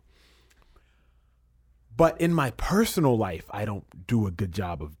people. But in my personal life, I don't do a good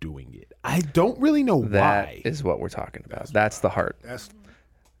job of doing it. I don't really know why. That is what we're talking about. That's the heart.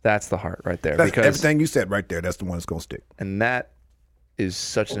 That's the heart right there. Because everything you said right there, that's the one that's going to stick. And that is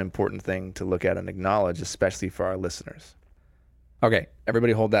such an important thing to look at and acknowledge, especially for our listeners. Okay,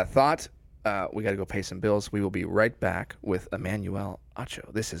 everybody hold that thought. We got to go pay some bills. We will be right back with Emmanuel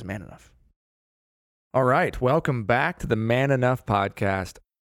Acho. This is Man Enough. All right, welcome back to the Man Enough podcast.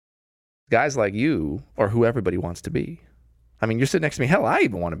 Guys like you are who everybody wants to be. I mean, you're sitting next to me. Hell, I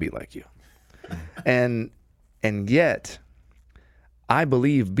even want to be like you. And yet, I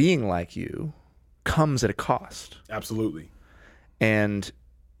believe being like you comes at a cost. Absolutely. And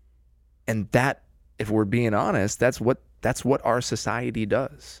that, if we're being honest, that's what our society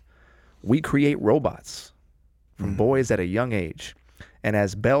does. We create robots from boys at a young age. And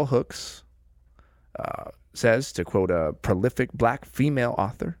as Bell Hooks says, to quote a prolific black female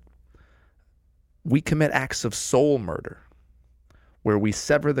author, we commit acts of soul murder where we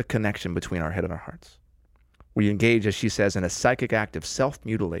sever the connection between our head and our hearts. We engage, as she says, in a psychic act of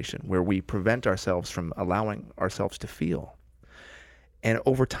self-mutilation where we prevent ourselves from allowing ourselves to feel. And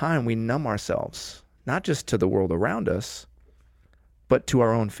over time, we numb ourselves, not just to the world around us, but to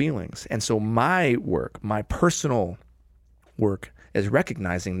our own feelings. And so my work, my personal work, is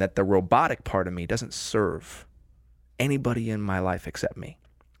recognizing that the robotic part of me doesn't serve anybody in my life except me.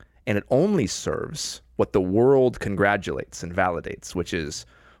 And it only serves what the world congratulates and validates, which is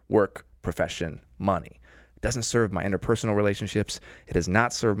work, profession, money. It doesn't serve my interpersonal relationships. It does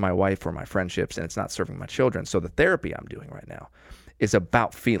not serve my wife or my friendships, and it's not serving my children. So the therapy I'm doing right now is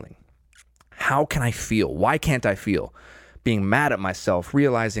about feeling. How can I feel? Why can't I feel? Being mad at myself,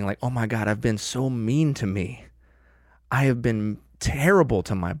 realizing like, oh my God, I've been so mean to me. I have been terrible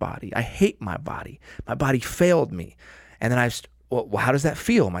to my body. I hate my body. My body failed me. And then well, how does that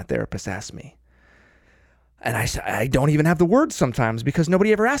feel? My therapist asked me. And I don't even have the words sometimes because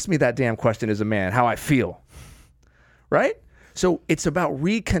nobody ever asked me that damn question as a man, how I feel. Right? So it's about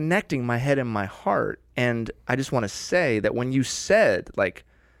reconnecting my head and my heart. And I just want to say that when you said, like,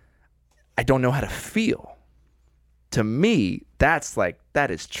 I don't know how to feel, to me, that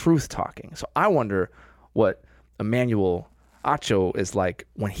is truth talking. So I wonder what Emmanuel Acho is like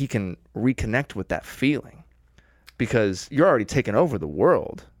when he can reconnect with that feeling, because you're already taking over the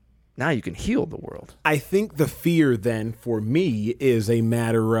world. Now you can heal the world. I think the fear then for me is a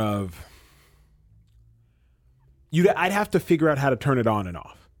matter of I'd have to figure out how to turn it on and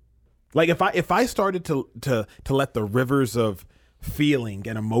off. Like if I started to let the rivers of feeling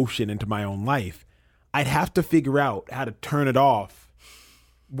and emotion into my own life, I'd have to figure out how to turn it off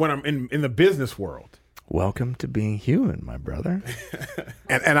when I'm in the business world. Welcome to being human, my brother.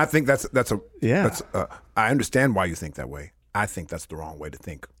 and I think that's I understand why you think that way. I think that's the wrong way to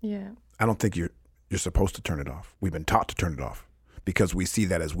think. Yeah. I don't think you're supposed to turn it off. We've been taught to turn it off because we see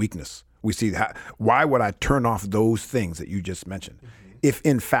that as weakness. We see why would I turn off those things that you just mentioned? Mm-hmm. If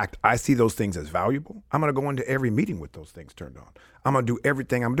in fact I see those things as valuable, I'm going to go into every meeting with those things turned on. I'm going to do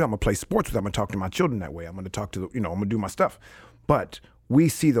everything I'm going to do. I'm going to play sports with them. I'm going to talk to my children that way. I'm going to talk to I'm going to do my stuff. But we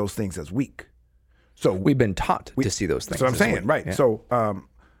see those things as weak. So we've been taught to see those things. That's what I'm saying, right? Yeah.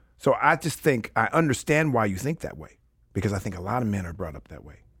 So I just think I understand why you think that way, because I think a lot of men are brought up that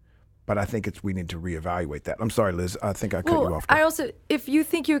way. But I think we need to reevaluate that. I'm sorry, Liz. I think I cut you off there. I also, if you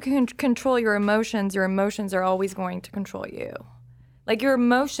think you can control your emotions are always going to control you. Like your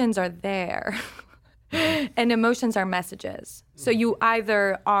emotions are there, and emotions are messages. So you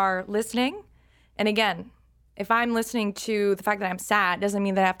either are listening, and again, if I'm listening to the fact that I'm sad, doesn't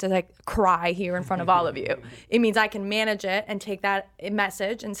mean that I have to like cry here in front of all of you. It means I can manage it and take that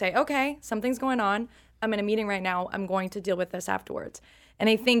message and say, okay, something's going on. I'm in a meeting right now. I'm going to deal with this afterwards. And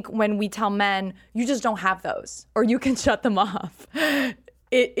I think when we tell men, you just don't have those, or you can shut them off,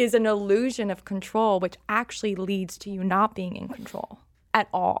 it is an illusion of control, which actually leads to you not being in control at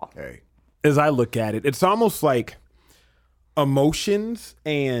all. Hey. As I look at it, it's almost like emotions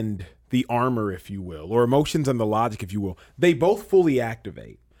and the armor, if you will, or emotions and the logic, if you will, they both fully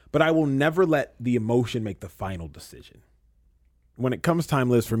activate, but I will never let the emotion make the final decision. When it comes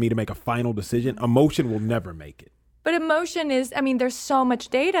time, Liz, for me to make a final decision, emotion will never make it. But emotion is, I mean, there's so much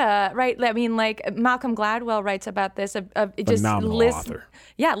data, right? I mean, like Malcolm Gladwell writes about this, of just author.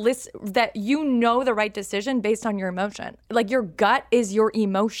 Lists that you know the right decision based on your emotion. Like your gut is your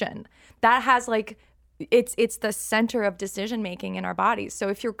emotion. That has like, it's the center of decision making in our bodies. So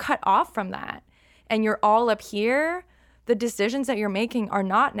if you're cut off from that and you're all up here, the decisions that you're making are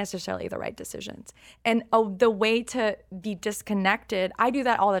not necessarily the right decisions. And the way to be disconnected, I do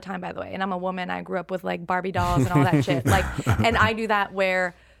that all the time, by the way. And I'm a woman. I grew up with like Barbie dolls and all that shit. Like, and I do that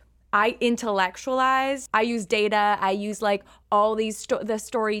where I intellectualize. I use data. I use like all these the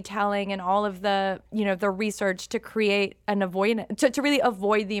storytelling and all of the the research to create an avoidance to really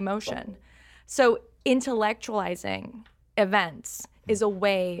avoid the emotion. So intellectualizing events is a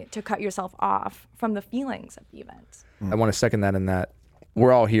way to cut yourself off from the feelings of the events. I want to second that in that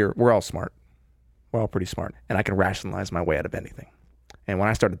we're all here. We're all smart. We're all pretty smart. And I can rationalize my way out of anything. And when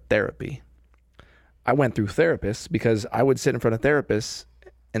I started therapy, I went through therapists because I would sit in front of therapists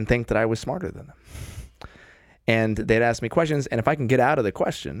and think that I was smarter than them. And they'd ask me questions. And if I can get out of the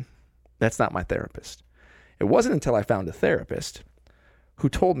question, that's not my therapist. It wasn't until I found a therapist who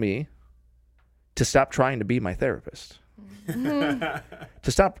told me to stop trying to be my therapist. To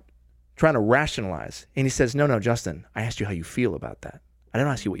stop trying to rationalize. And he says, no, Justin, I asked you how you feel about that. I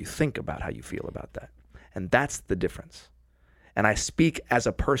didn't ask you what you think about how you feel about that. And that's the difference. And I speak as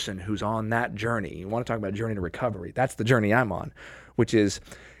a person who's on that journey. You want to talk about a journey to recovery. That's the journey I'm on, which is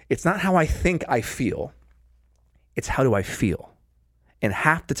it's not how I think I feel. It's how do I feel? And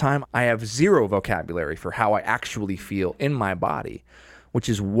half the time I have zero vocabulary for how I actually feel in my body, which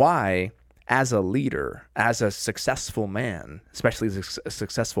is why as a leader, as a successful man, especially as a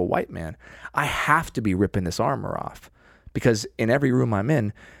successful white man, I have to be ripping this armor off because in every room I'm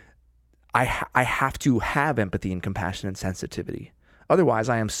in, I have to have empathy and compassion and sensitivity. Otherwise,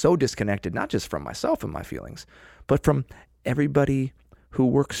 I am so disconnected, not just from myself and my feelings, but from everybody who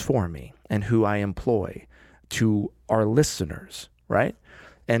works for me and who I employ, to our listeners, right?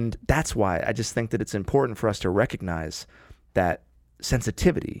 And that's why I just think that it's important for us to recognize that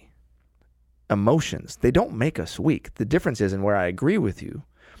sensitivity, emotions, they don't make us weak. The difference is, and where I agree with you,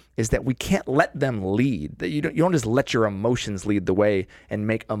 is that we can't let them lead. That you don't just let your emotions lead the way and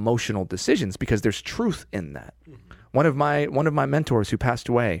make emotional decisions, because there's truth in that. Mm-hmm. One of my mentors who passed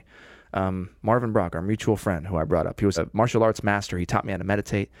away, Marvin Brock, our mutual friend who I brought up, he was a martial arts master. He taught me how to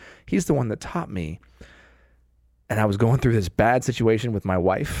meditate. He's the one that taught me. And I was going through this bad situation with my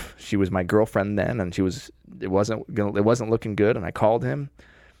wife. She was my girlfriend then, and it wasn't looking good. And I called him,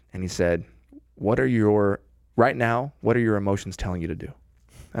 and he said, what are your emotions telling you to do?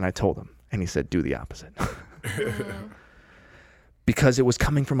 And I told him, and he said, do the opposite. Because it was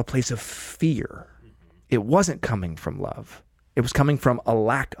coming from a place of fear. It wasn't coming from love. It was coming from a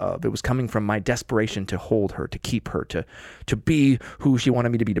lack of. It was coming from my desperation to hold her, to keep her, to be who she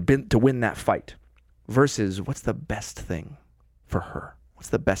wanted me to be, to win that fight. Versus, what's the best thing for her? What's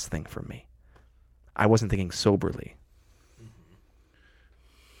the best thing for me? I wasn't thinking soberly.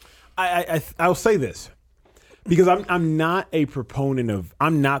 I'll say this, because I'm not a proponent of,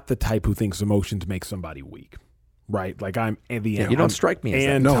 I'm not the type who thinks emotions make somebody weak, right? Like I'm you don't strike me as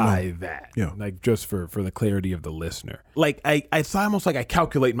anti that. Yeah. Like just for the clarity of the listener. Like it's almost like I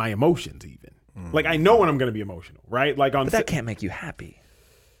calculate my emotions even. Mm. Like I know when I'm going to be emotional, right? Like but that can't make you happy.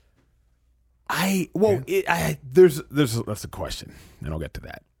 There's that's a question, and I'll get to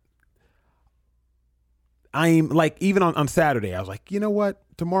that. I'm like, even on Saturday, I was like, you know what?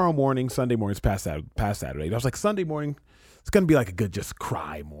 Tomorrow morning, Sunday morning, it's past Saturday. I was like, Sunday morning, it's going to be like a good just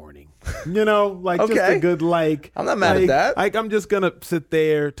cry morning. You know, like okay. Just a good like. I'm not mad at that. Like I'm just going to sit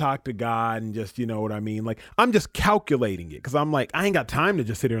there, talk to God, and just, you know what I mean? Like I'm just calculating it, because I'm like, I ain't got time to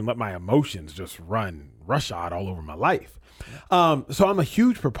just sit here and let my emotions just run roughshod all over my life. So I'm a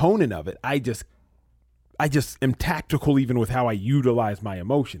huge proponent of it. I just am tactical even with how I utilize my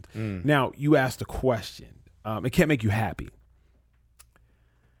emotions. Mm. Now, you asked a question. It can't make you happy.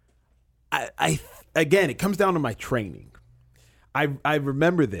 Again, it comes down to my training. I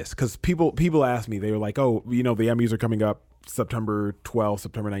remember this because people ask me, they were like, oh, you know, the Emmys are coming up September 12th,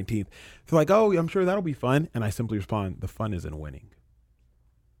 September 19th. They're like, oh, I'm sure that'll be fun. And I simply respond, the fun is in winning.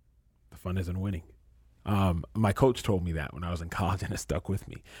 The fun is in winning. My coach told me that when I was in college, and it stuck with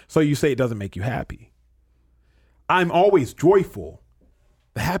me. So you say it doesn't make you happy. I'm always joyful.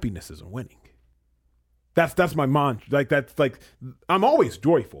 The happiness isn't winning. That's my mantra. I'm always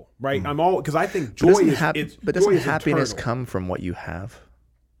joyful, right? I'm all because I think joy is. But doesn't joy is happiness eternal. come from what you have,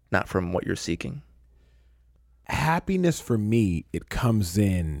 not from what you're seeking? Happiness for me, it comes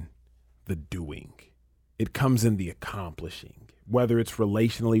in the doing. It comes in the accomplishing. Whether it's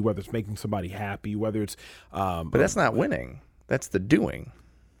relationally, whether it's making somebody happy, whether it's. But that's not winning. That's the doing.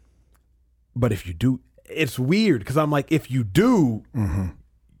 But if you do, it's weird because I'm like, if you do,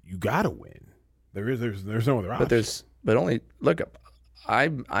 you gotta win. There's no other option. But only look. I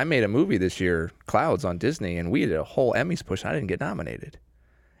made a movie this year, Clouds, on Disney, and we did a whole Emmys push. And I didn't get nominated.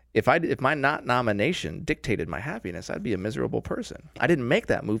 If my not nomination dictated my happiness, I'd be a miserable person. I didn't make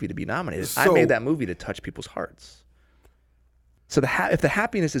that movie to be nominated. I made that movie to touch people's hearts. So if the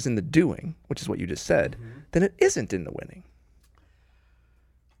happiness is in the doing, which is what you just said, then it isn't in the winning.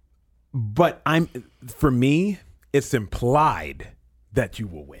 But for me, it's implied that you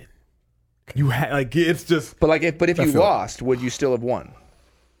will win. It's just. But if you lost, would you still have won?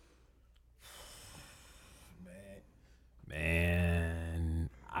 Man,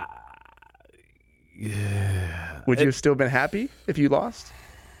 Would you have still been happy if you lost?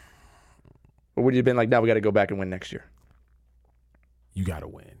 Or would you have been like, no, we got to go back and win next year? You got to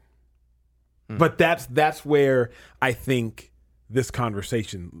win. But that's where I think this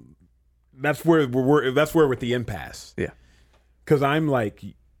conversation. That's where we're with the impasse. Yeah. Because I'm like,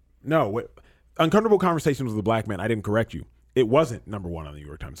 no, Uncomfortable Conversations with a Black Man. I didn't correct you. It wasn't number 1 on the New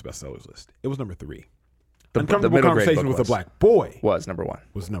York Times bestsellers list. It was number 3. Uncomfortable Conversations with a Black Boy was number 1.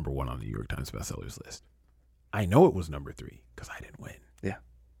 Was number 1 on the New York Times bestsellers list. I know it was number 3 because I didn't win. Yeah.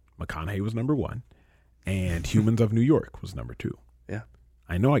 McConaughey was number 1, and Humans of New York was number 2. Yeah.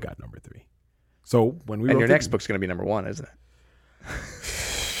 I know I got number 3. So when we and your next book's going to be number 1, isn't it?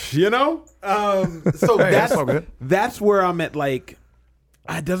 You know, so Hey, that's all good. That's where I'm at. Like,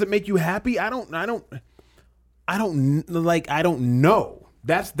 does it make you happy? I don't know.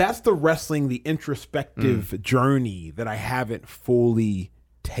 That's the wrestling, the introspective journey that I haven't fully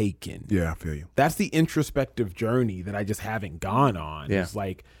taken. Yeah, I feel you. That's the introspective journey that I just haven't gone on. Yeah. It's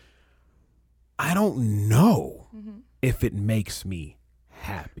like, I don't know if it makes me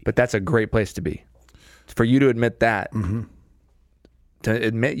happy. But that's a great place to be. For you to admit that, to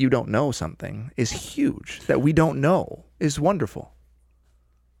admit you don't know something is huge. That we don't know is wonderful.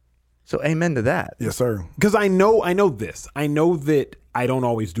 So amen to that. Yes, sir. Because I know this. I know that I don't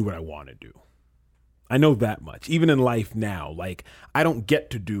always do what I want to do. I know that much. Even in life now, like, I don't get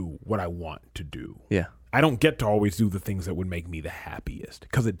to do what I want to do. Yeah. I don't get to always do the things that would make me the happiest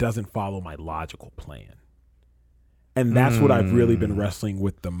because it doesn't follow my logical plan. And that's what I've really been wrestling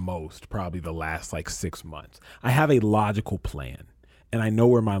with the most, probably the last 6 months. I have a logical plan, and I know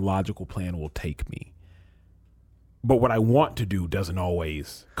where my logical plan will take me. But what I want to do doesn't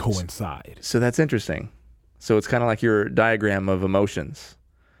always coincide. So that's interesting. So it's kind of like your diagram of emotions.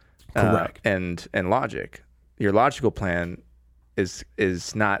 Correct. And logic. Your logical plan is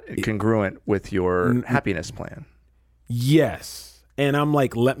not congruent with your happiness plan. Yes. And I'm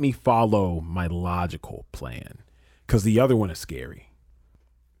like, let me follow my logical plan because the other one is scary.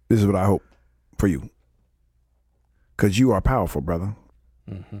 This is what I hope for you. Because you are powerful, brother.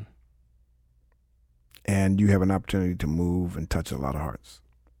 And you have an opportunity to move and touch a lot of hearts.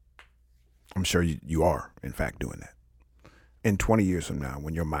 I'm sure you are, in fact, doing that. In 20 years from now,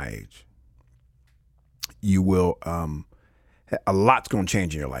 when you're my age, you will, a lot's going to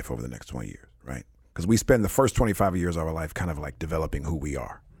change in your life over the next 20 years, right? Because we spend the first 25 years of our life kind of like developing who we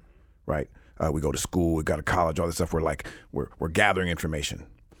are, right? We go to school, we go to college, all this stuff. We're gathering information.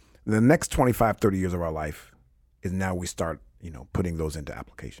 The next 25, 30 years of our life is now we start, putting those into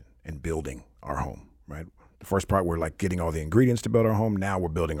application and building our home, right? The first part, we're like getting all the ingredients to build our home. Now we're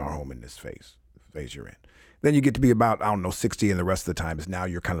building our home in this phase you're in. Then you get to be about, 60, and the rest of the time is now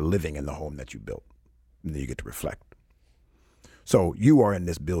you're kind of living in the home that you built. And then you get to reflect. So you are in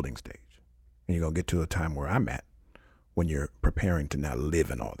this building stage. And you're going to get to a time where I'm at when you're preparing to now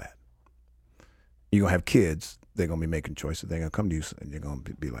live in all that. You're going to have kids. They're going to be making choices. They're going to come to you and you're going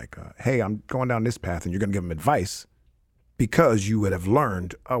to be like, hey, I'm going down this path. And you're going to give them advice because you would have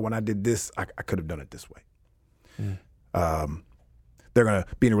learned, when I did this, I could have done it this way. They're going to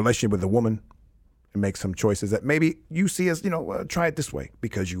be in a relationship with a woman and make some choices that maybe you see as, try it this way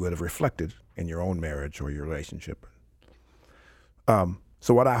because you would have reflected in your own marriage or your relationship.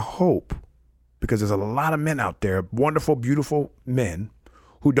 So what I hope, because there's a lot of men out there, wonderful, beautiful men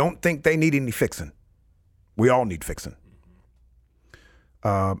who don't think they need any fixing. We all need fixing.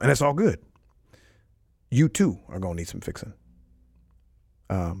 And it's all good. you too are going to need some fixing.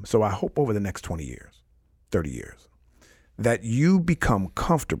 So I hope over the next 20 years, 30 years, that you become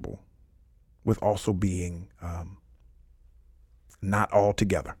comfortable with also being not all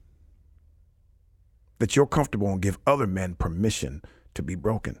together. That you're comfortable and give other men permission to be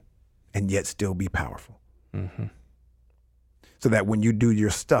broken and yet still be powerful. Mm-hmm. So that when you do your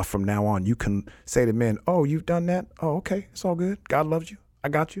stuff from now on, you can say to men, oh, you've done that? Oh, okay, it's all good. God loves you. I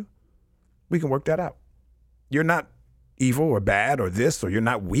got you. We can work that out. You're not evil or bad or this, or you're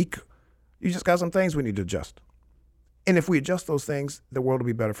not weak. You just got some things we need to adjust. And if we adjust those things, the world will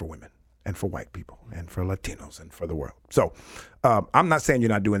be better for women and for white people and for Latinos and for the world. So I'm not saying you're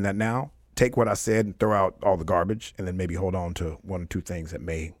not doing that now. Take what I said and throw out all the garbage and then maybe hold on to one or two things that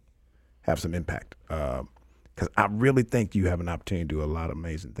may have some impact. Because I really think you have an opportunity to do a lot of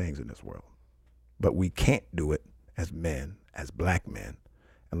amazing things in this world. But we can't do it as men, as black men,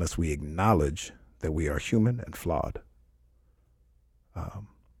 unless we acknowledge that we are human and flawed.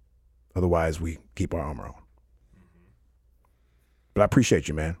 Otherwise, we keep our armor on. But I appreciate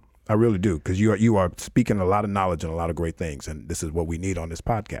you, man. I really do, because you are speaking a lot of knowledge and a lot of great things, and this is what we need on this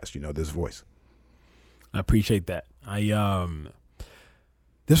podcast. This voice. I appreciate that.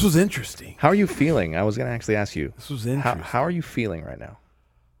 This was interesting. How are you feeling? I was going to actually ask you. This was interesting. How are you feeling right now?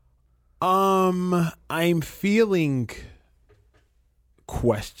 I'm feeling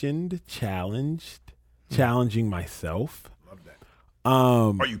questioned, challenging myself. Love that.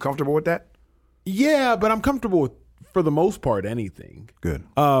 Are you comfortable with that? Yeah, but I'm comfortable with, for the most part, anything. Good.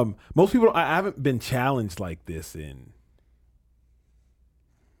 Most people, I haven't been challenged like this in,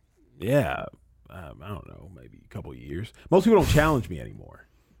 I don't know, maybe a couple of years. Most people don't challenge me anymore.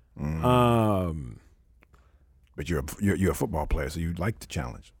 Mm. But you're a football player, so you like to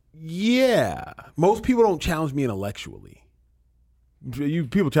challenge. Yeah. Most people don't challenge me intellectually.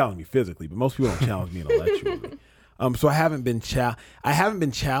 People challenge me physically, but most people don't challenge me intellectually. So I haven't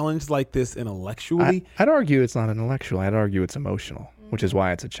been challenged like this intellectually. I'd argue it's not intellectual. I'd argue it's emotional, which is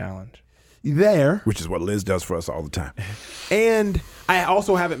why it's a challenge. Which is what Liz does for us all the time. And I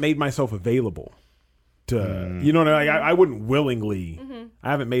also haven't made myself available to, I wouldn't willingly, I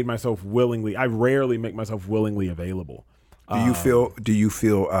haven't made myself willingly, I rarely make myself willingly available. Do you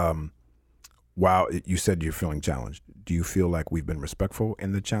feel, while you said you're feeling challenged, do you feel like we've been respectful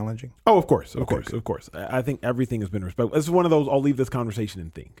in the challenging? Oh, of course. Of course. I think everything has been respectful. This is one of those, I'll leave this conversation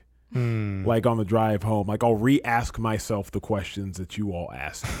and think. Like on the drive home, like I'll re-ask myself the questions that you all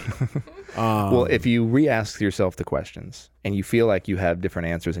asked me. Well, if you re-ask yourself the questions and you feel like you have different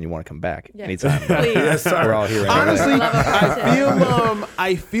answers and you want to come back anytime, Yes, sir. we're all here. Honestly,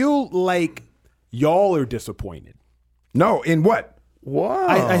 I feel like y'all are disappointed. No, in what? Wow.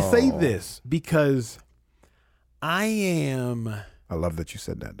 I say this because I am. I love that you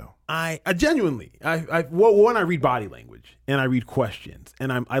said that, though. I genuinely, when I read body language and I read questions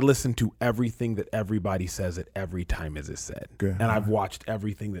and I listen to everything that everybody says at every time as it's said. Good. And I've watched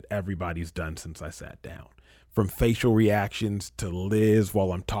everything that everybody's done since I sat down. From facial reactions to Liz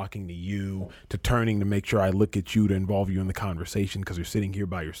while I'm talking to you, to turning to make sure I look at you to involve you in the conversation because you're sitting here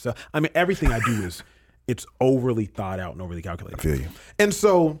by yourself. I mean, everything I do it's overly thought out and overly calculated. I feel you. And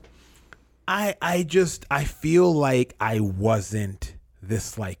so I feel like I wasn't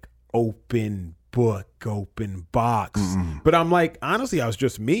this like open book, open box. But I'm like, honestly, I was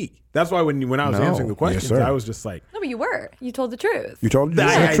just me. That's why when I was answering the questions, Yes, sir. I was just like, No, but you were. You told the truth. You told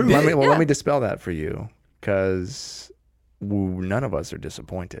I the truth. did. Let me dispel that for you, because none of us are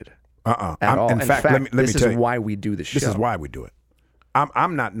disappointed at all. In fact, let me this tell is you, why we do the show. this is why we do it.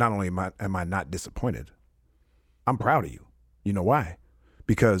 I'm not only am I not disappointed, I'm proud of you. You know why?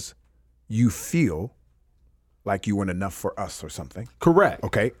 Because you feel like you weren't enough for us or something. correct.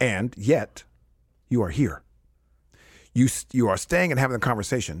 Okay, and yet you are here. You are staying and having a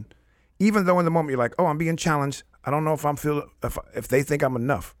conversation, even though in the moment you're like, oh, I'm being challenged. I don't know if they think I'm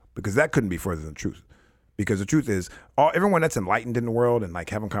enough, because that couldn't be further than the truth. Because the truth is, everyone that's enlightened in the world and like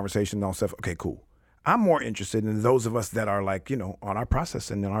having conversations and all stuff, okay, cool. I'm more interested in those of us that are like, on our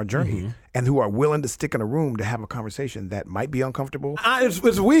process and in our journey, and who are willing to stick in a room to have a conversation that might be uncomfortable.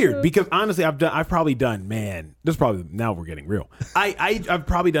 It's weird because honestly, I've probably done, now we're getting real. I've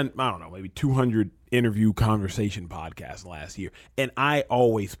probably done, I don't know, maybe 200 interview conversation podcasts last year. And I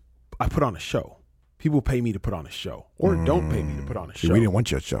put on a show. People pay me to put on a show or don't pay me to put on a show. We didn't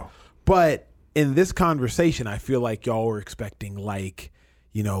want your show. But in this conversation, I feel like y'all were expecting like,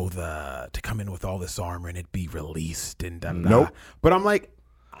 to come in with all this armor and it be released and da-da-da. Nope. But I'm like,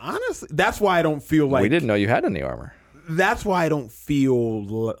 honestly, that's why I don't feel like we didn't know you had any armor. That's why I don't feel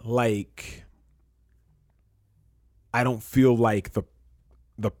like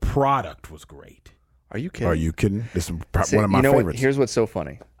the product was great. Are you kidding? Are you kidding? This is See, one of my you know favorites. What? Here's what's so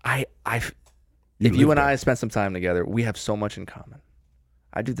funny. If you and I spent some time together, we have so much in common.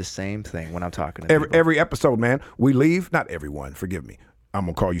 I do the same thing when I'm talking to people. Every episode, man, we leave. Not everyone. Forgive me. I'm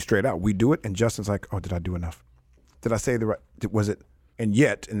gonna call you straight out. We do it, and Justin's like, "Oh, did I do enough? Did I say the right? Was it?" And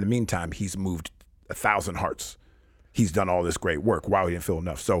yet, in the meantime, he's moved 1,000 hearts. He's done all this great work. Wow, he didn't feel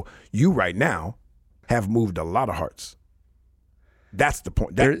enough. So you right now have moved a lot of hearts. That's the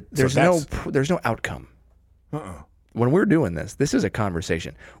point. There's no outcome. When we're doing this is a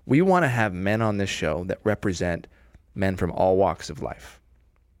conversation. We want to have men on this show that represent men from all walks of life.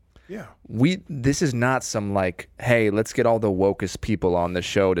 Yeah. This is not some like, hey, let's get all the wokest people on the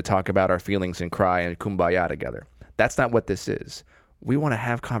show to talk about our feelings and cry and kumbaya together. That's not what this is. We want to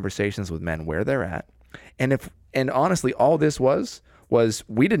have conversations with men where they're at. And honestly, all this was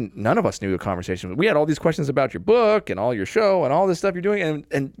none of us knew a conversation. We had all these questions about your book and all your show and all this stuff you're doing,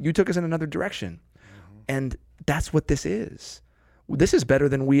 and you took us in another direction. And that's what this is. This is better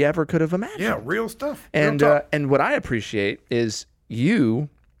than we ever could have imagined. Yeah, real stuff. And what I appreciate is you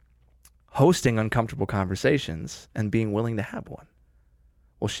hosting uncomfortable conversations and being willing to have one.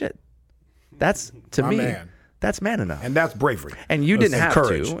 Well, shit. That's, to me, man. That's man enough. And that's bravery. And you didn't have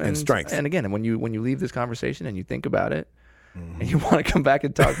courage to. and strength. And again, when you leave this conversation and you think about it and you want to come back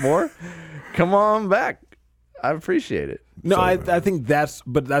and talk more, come on back. I appreciate it. No, I think that's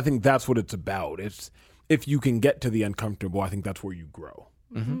what it's about. It's if you can get to the uncomfortable, I think that's where you grow.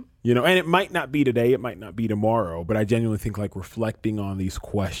 Mm-hmm. You know, and it might not be today, it might not be tomorrow, but I genuinely think like reflecting on these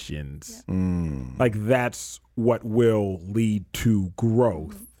questions, like that's what will lead to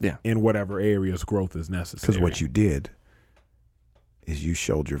growth in whatever areas growth is necessary. Because what you did is you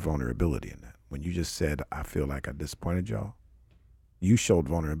showed your vulnerability in that. When you just said, I feel like I disappointed y'all, you showed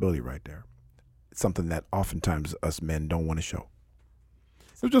vulnerability right there. It's something that oftentimes us men don't want to show.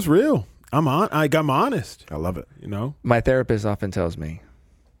 It was just real. I'm honest. I love it. You know? My therapist often tells me,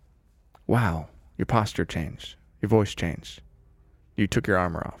 wow, your posture changed. Your voice changed. You took your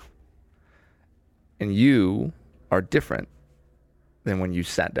armor off. And you are different than when you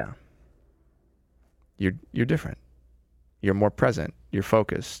sat down. You're different. You're more present. You're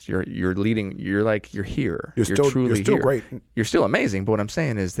focused. You're leading. You're here. You're still here. Great. You're still amazing. But what I'm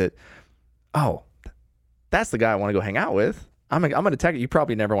saying is that, that's the guy I want to go hang out with. I'm going to text you. You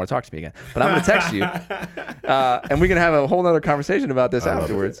probably never want to talk to me again, but I'm going to text you, and we can have a whole other conversation about this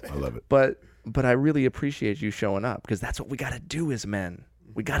afterwards. I love it. But I really appreciate you showing up because that's what we got to do as men.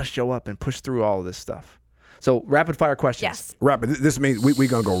 We got to show up and push through all of this stuff. So rapid fire questions. Yes. Rapid. This means we're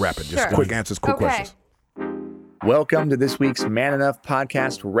going to go rapid. Just quick answers, quick questions. Welcome to this week's Man Enough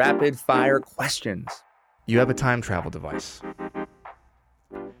Podcast Rapid Fire Questions. You have a time travel device.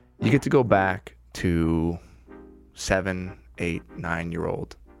 You get to go back to 7, 8,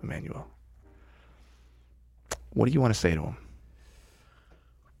 9-year-old Emmanuel. What do you want to say to him?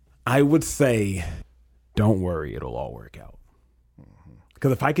 I would say, don't worry, it'll all work out.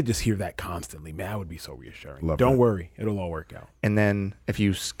 Because if I could just hear that constantly, man, that would be so reassuring. Don't worry, it'll all work out. And then if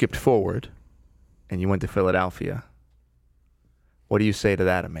you skipped forward and you went to Philadelphia, what do you say to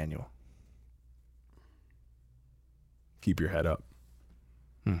that, Emmanuel? Keep your head up.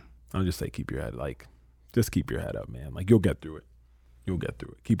 I'll just say keep your head, just keep your head up, man. You'll get through it. You'll get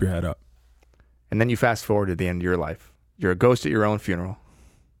through it. Keep your head up. And then you fast forward to the end of your life. You're a ghost at your own funeral.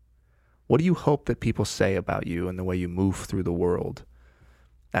 What do you hope that people say about you and the way you move through the world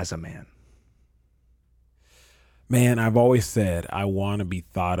as a man? Man, I've always said I want to be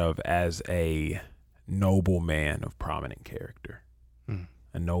thought of as a noble man of prominent character.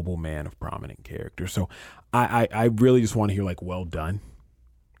 A noble man of prominent character. So I really just want to hear well done.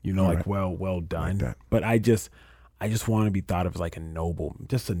 You know, well done. Like but I just want to be thought of as a noble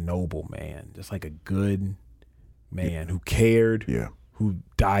man, just a good man who cared, who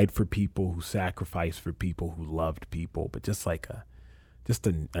died for people, who sacrificed for people, who loved people, but just a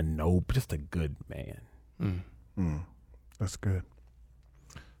good man. That's good.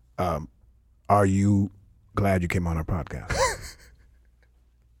 Are you glad you came on our podcast?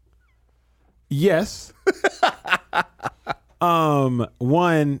 Yes.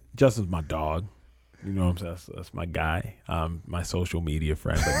 One, Justin's my dog. You know what I'm saying? That's my guy. My social media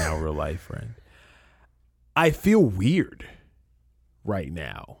friend, but now real life friend. I feel weird right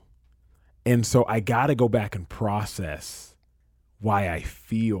now. And so I got to go back and process why I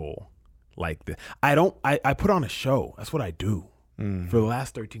feel like this. I put on a show. That's what I do. For the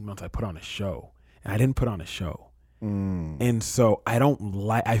last 13 months, I put on a show. And I didn't put on a show. And so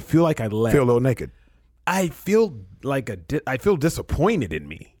I feel like I let. Feel a little naked. I feel I feel disappointed in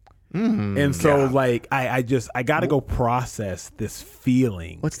me. And so I got to go process this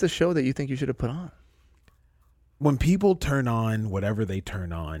feeling. What's the show that you think you should have put on? when people turn on whatever they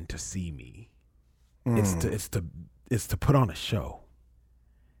turn on to see me, it's to put on a show.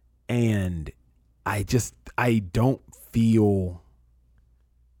 And I don't feel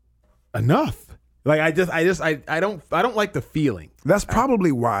enough. Like I don't like the feeling. That's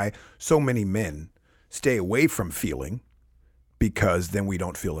probably why so many men stay away from feeling, because then we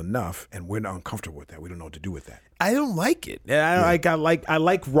don't feel enough and we're not uncomfortable with that. We don't know what to do with that. I don't like it. I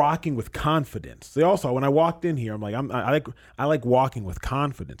like rocking with confidence. See, also when I walked in here, I'm like I like walking with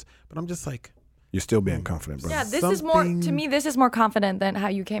confidence, but I'm just like, you're still being confident, brother. Yeah, this is more, to me, this is more confident than how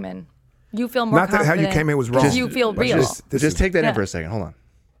you came in. You feel more Not that confident. how you came in was wrong. Because you feel real. Just take that Yeah. in for a second. Hold on.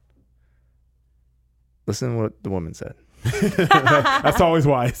 Listen to what the woman said. that's always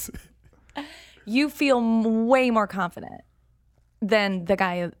wise. You feel way more confident than the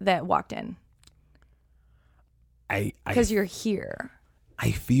guy that walked in. Because you're here.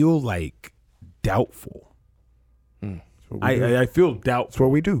 I feel like doubtful. I feel doubtful. That's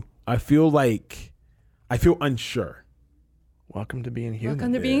what we do. I feel unsure. Welcome to being human.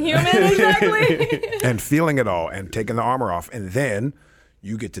 Welcome to being human, exactly. And feeling it all and taking the armor off. And then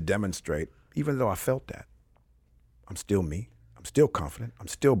you get to demonstrate, even though I felt that, I'm still me. I'm still confident. I'm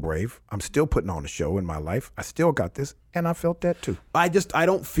still brave. I'm still putting on a show in my life. I still got this. And I felt that too. I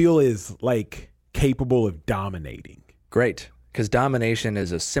don't feel as like capable of dominating. Great. Because domination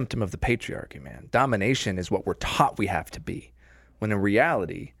is a symptom of the patriarchy, man. Domination is what we're taught we have to be. When in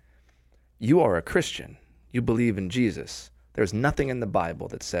reality, you are a Christian. You believe in Jesus. There's nothing in the Bible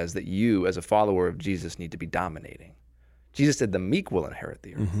that says that you, as a follower of Jesus, need to be dominating. Jesus said the meek will inherit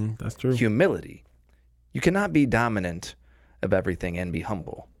the earth. That's true. Humility. You cannot be dominant of everything and be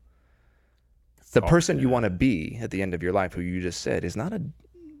humble. The person you want to be at the end of your life, who you just said, is not a...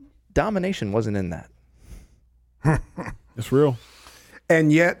 Domination wasn't in that. It's real.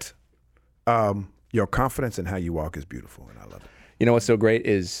 And yet, your confidence in how you walk is beautiful. And I love it. You know what's so great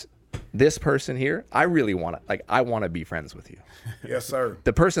is this person here, I really want to, I want to be friends with you. Yes, sir.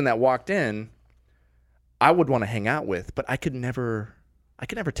 The person that walked in, I would want to hang out with, but I could never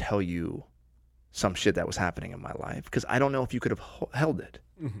tell you some shit that was happening in my life because I don't know if you could have held it.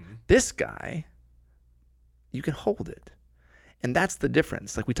 This guy, you can hold it. And that's the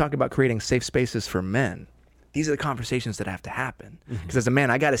difference. Like we talk about creating safe spaces for men. These are the conversations that have to happen. Because as a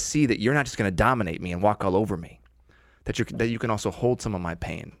man, I got to see that you're not just going to dominate me and walk all over me. That you can also hold some of my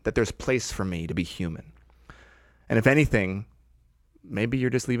pain. That there's place for me to be human. And if anything, maybe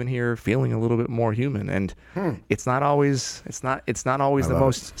you're just leaving here feeling a little bit more human. And it's not always the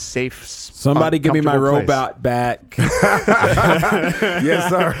most safe. Somebody give me my comfortable robot back. Yes,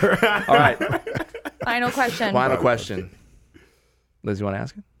 sir. All right. Final question. Final question. Liz, you want to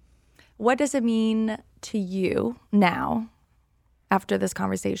ask it? What does it mean to you now, after this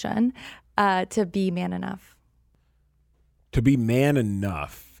conversation, to be man enough? To be man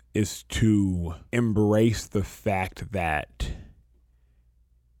enough is to embrace the fact that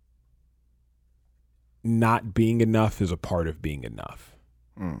not being enough is a part of being enough.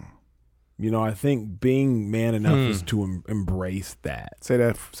 You know, I think being man enough is to embrace that. Say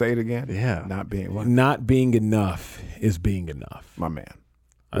it again. Yeah. Not being what? Not being enough is being enough. My man.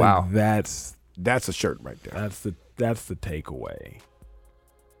 Wow. That's a shirt right there. that's the takeaway.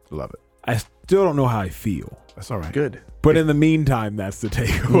 Love it. I still don't know how I feel. That's all right. Good. But in the meantime, that's the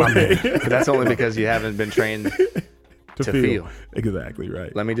takeaway. But that's only because you haven't been trained to feel. Exactly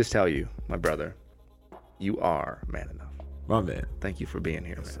right. Let me just tell you, my brother, you are man enough. My man. Thank you for being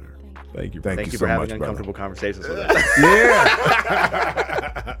here, man. Thank you. Thank you for so having much, brother. uncomfortable conversations with us.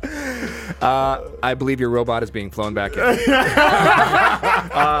 Yeah. I believe your robot is being flown back in.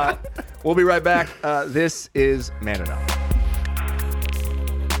 We'll be right back. This is Man Enough.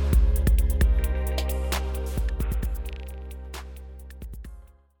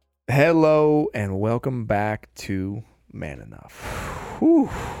 Hello and welcome back to Man Enough. Whew.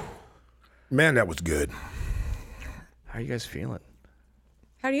 Man, that was good. How are you guys feeling?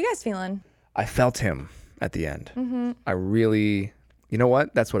 How are you guys feeling? I felt him at the end. I really, you know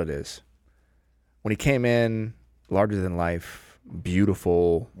what? That's what it is. When he came in, larger than life,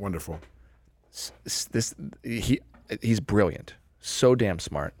 beautiful. Wonderful. He's brilliant, so damn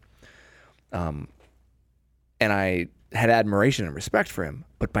smart. And I had admiration and respect for him.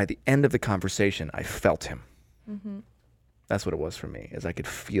 But by the end of the conversation, I felt him. That's what it was for me, is I could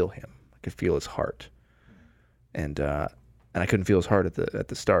feel him. I could feel his heart. And I couldn't feel his heart at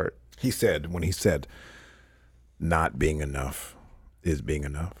the start. When he said, not being enough is being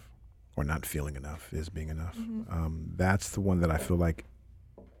enough, or not feeling enough is being enough. That's the one that I feel like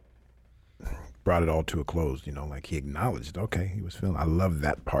brought it all to a close, like he acknowledged, okay, he was feeling. I love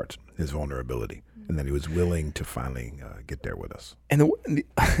that part, his vulnerability, and that he was willing to finally get there with us. And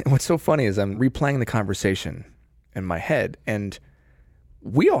what's so funny is I'm replaying the conversation in my head, and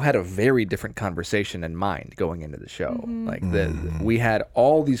we all had a very different conversation in mind going into the show. Like we had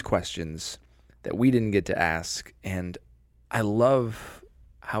all these questions that we didn't get to ask, and I love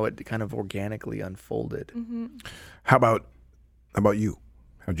how it kind of organically unfolded. How about you?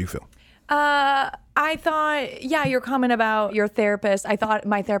 How'd you feel? I thought, your comment about your therapist, I thought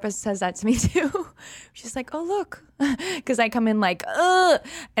my therapist says that to me too. She's like, oh, look, because I come in like,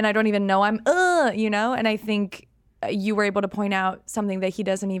 and I don't even know I'm, and I think you were able to point out something that he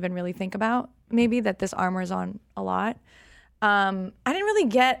doesn't even really think about, maybe, that this armor's on a lot. I didn't really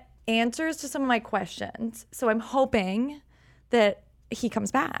get answers to some of my questions, so I'm hoping that he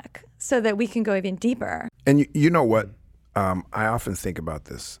comes back so that we can go even deeper. And you know what? I often think about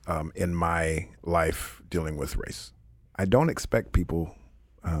this in my life dealing with race. I don't expect people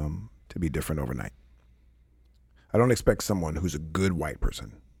to be different overnight. I don't expect someone who's a good white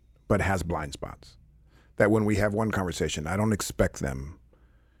person but has blind spots, that when we have one conversation, I don't expect them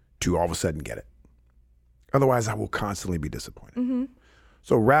to all of a sudden get it. Otherwise, I will constantly be disappointed.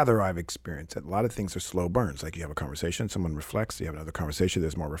 So rather, I've experienced that a lot of things are slow burns. Like you have a conversation, someone reflects, you have another conversation,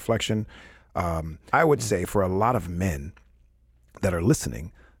 there's more reflection. I would say for a lot of men that are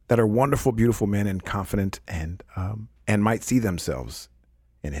listening, that are wonderful, beautiful men and confident and might see themselves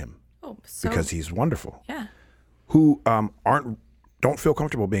in him because he's wonderful. Yeah. Who don't feel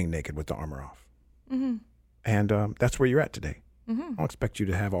comfortable being naked with the armor off. And that's where you're at today. I don't expect you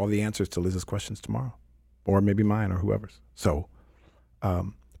to have all the answers to Liz's questions tomorrow, or maybe mine or whoever's. So,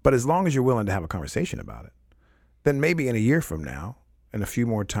 but as long as you're willing to have a conversation about it, then maybe in a year from now, and a few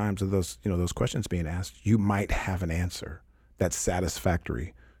more times of those, those questions being asked, you might have an answer that's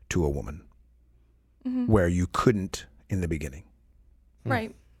satisfactory to a woman where you couldn't in the beginning.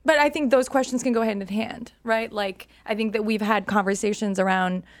 Right. But I think those questions can go hand in hand, right? Like, I think that we've had conversations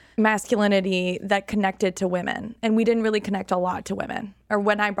around masculinity that connected to women, and we didn't really connect a lot to women. Or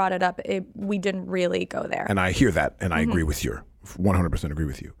when I brought it up, we didn't really go there. And I hear that, and I agree with you, 100% agree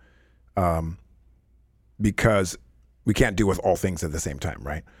with you. Because we can't deal with all things at the same time,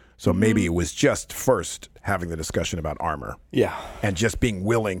 right? So maybe it was just first having the discussion about armor. Yeah. And just being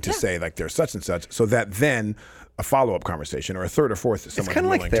willing to say, like, there's such and such, so that then a follow-up conversation or a third or fourth, someone's kind of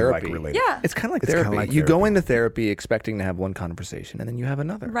willing like therapy. to relate. Yeah. It's kind of like It's therapy. kinda like You go therapy. into therapy expecting to have one conversation, and then you have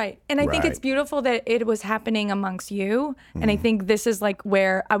another. Right. And I think it's Right. beautiful that it was happening amongst you. And I think this is like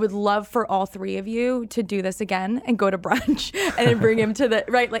where I would love for all three of you to do this again and go to brunch and then bring him to the,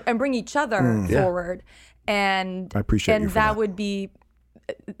 right, like, and bring each other forward. And I appreciate you for that. would be,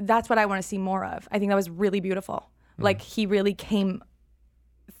 that's what I want to see more of. I think that was really beautiful. Like, he really came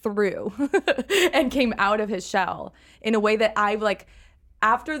through and came out of his shell in a way that I like.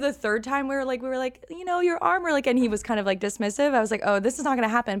 After the third time we were like, your armor, like, and he was kind of like dismissive. I was like, oh, this is not going to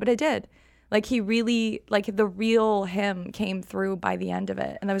happen, but it did. Like, he really, like, the real him came through by the end of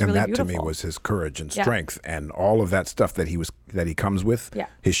it, and that was really beautiful. And that to me was his courage and strength and all of that stuff that he comes with. Yeah.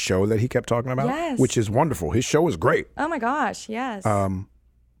 His show that he kept talking about, Yes. which is wonderful. His show is great. Oh my gosh, yes.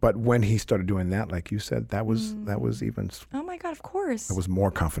 But when he started doing that, like you said, that was even Oh my God, of course. that was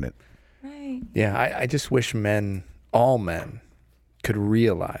more confident. Right. Yeah, I just wish all men, could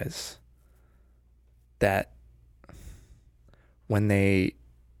realize that when they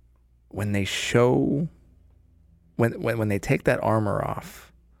take that armor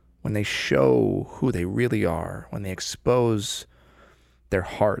off, when they show who they really are, when they expose their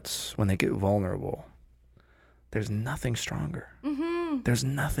hearts, when they get vulnerable, there's nothing stronger. There's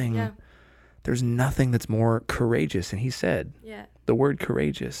nothing. Yeah. There's nothing that's more courageous. And he said the word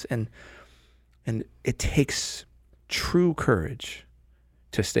courageous, and it takes true courage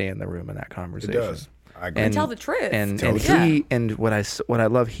to stay in the room in that conversation. It does. I agree. And tell the truth. And what I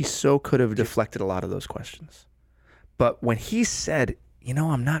love, he so could have deflected a lot of those questions. But when he said,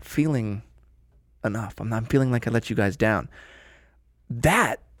 I'm not feeling enough, I'm not feeling like I let you guys down,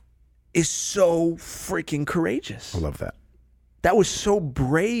 that is so freaking courageous. I love that. That was so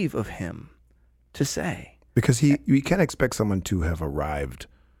brave of him to say. Because we can't expect someone to have arrived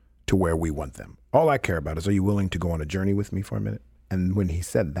to where we want them. All I care about is, are you willing to go on a journey with me for a minute? And when he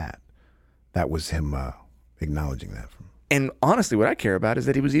said that was him acknowledging that. And honestly, what I care about is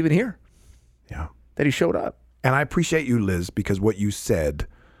that he was even here. Yeah. That he showed up. And I appreciate you, Liz, because what you said,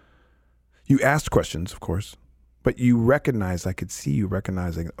 you asked questions, of course, but you recognized, I could see you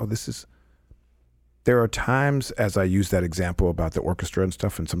recognizing, there are times, as I use that example about the orchestra and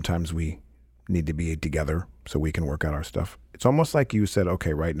stuff, and sometimes we need to be together so we can work out our stuff. It's almost like you said,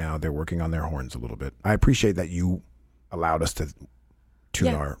 okay, right now they're working on their horns a little bit. I appreciate that you allowed us to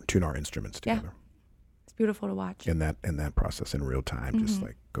tune our instruments together. Yeah. It's beautiful to watch. In that process in real time, just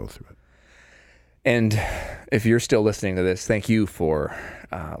like go through it. And if you're still listening to this, thank you for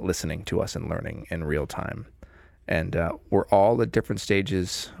listening to us and learning in real time. And we're all at different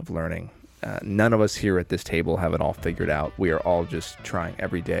stages of learning. None of us here at this table have it all figured out. We are all just trying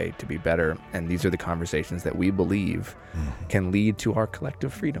every day to be better. And these are the conversations that we believe can lead to our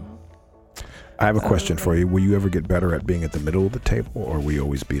collective freedom. I have a question for you. Will you ever get better at being at the middle of the table, or will you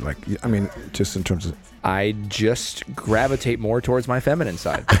always be like, I mean, just in terms of... I just gravitate more towards my feminine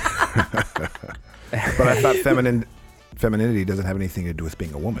side. But I thought femininity doesn't have anything to do with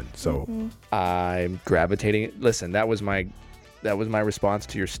being a woman. So I'm gravitating. Listen, that was my response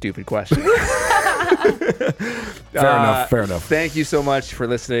to your stupid question. Fair enough. Thank you so much for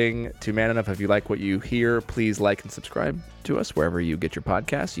listening to Man Enough. If you like what you hear, please like and subscribe to us wherever you get your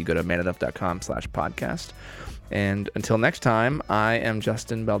podcasts. You go to manenough.com/podcast. And until next time, I am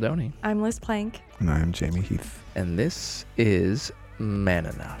Justin Baldoni. I'm Liz Plank. And I am Jamie Heath. And this is Man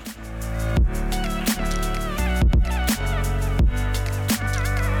Enough.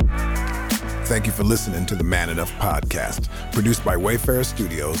 Thank you for listening to the Man Enough podcast, produced by Wayfarer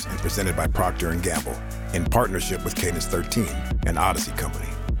Studios and presented by Procter & Gamble, in partnership with Cadence 13 and Odyssey Company.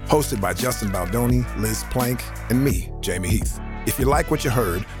 Hosted by Justin Baldoni, Liz Plank, and me, Jamie Heath. If you like what you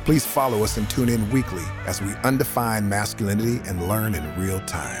heard, please follow us and tune in weekly as we undefine masculinity and learn in real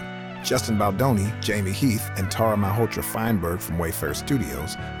time. Justin Baldoni, Jamie Heath, and Tara Malhotra Feinberg from Wayfarer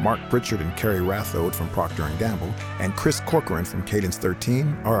Studios, Mark Pritchard and Kerry Rathode from Procter & Gamble, and Chris Corcoran from Cadence 13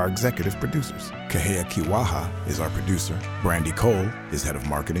 are our executive producers. Kahea Kiwaha is our producer. Brandy Cole is head of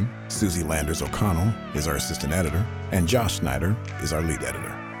marketing. Susie Landers O'Connell is our assistant editor. And Josh Snyder is our lead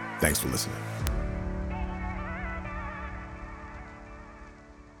editor. Thanks for listening.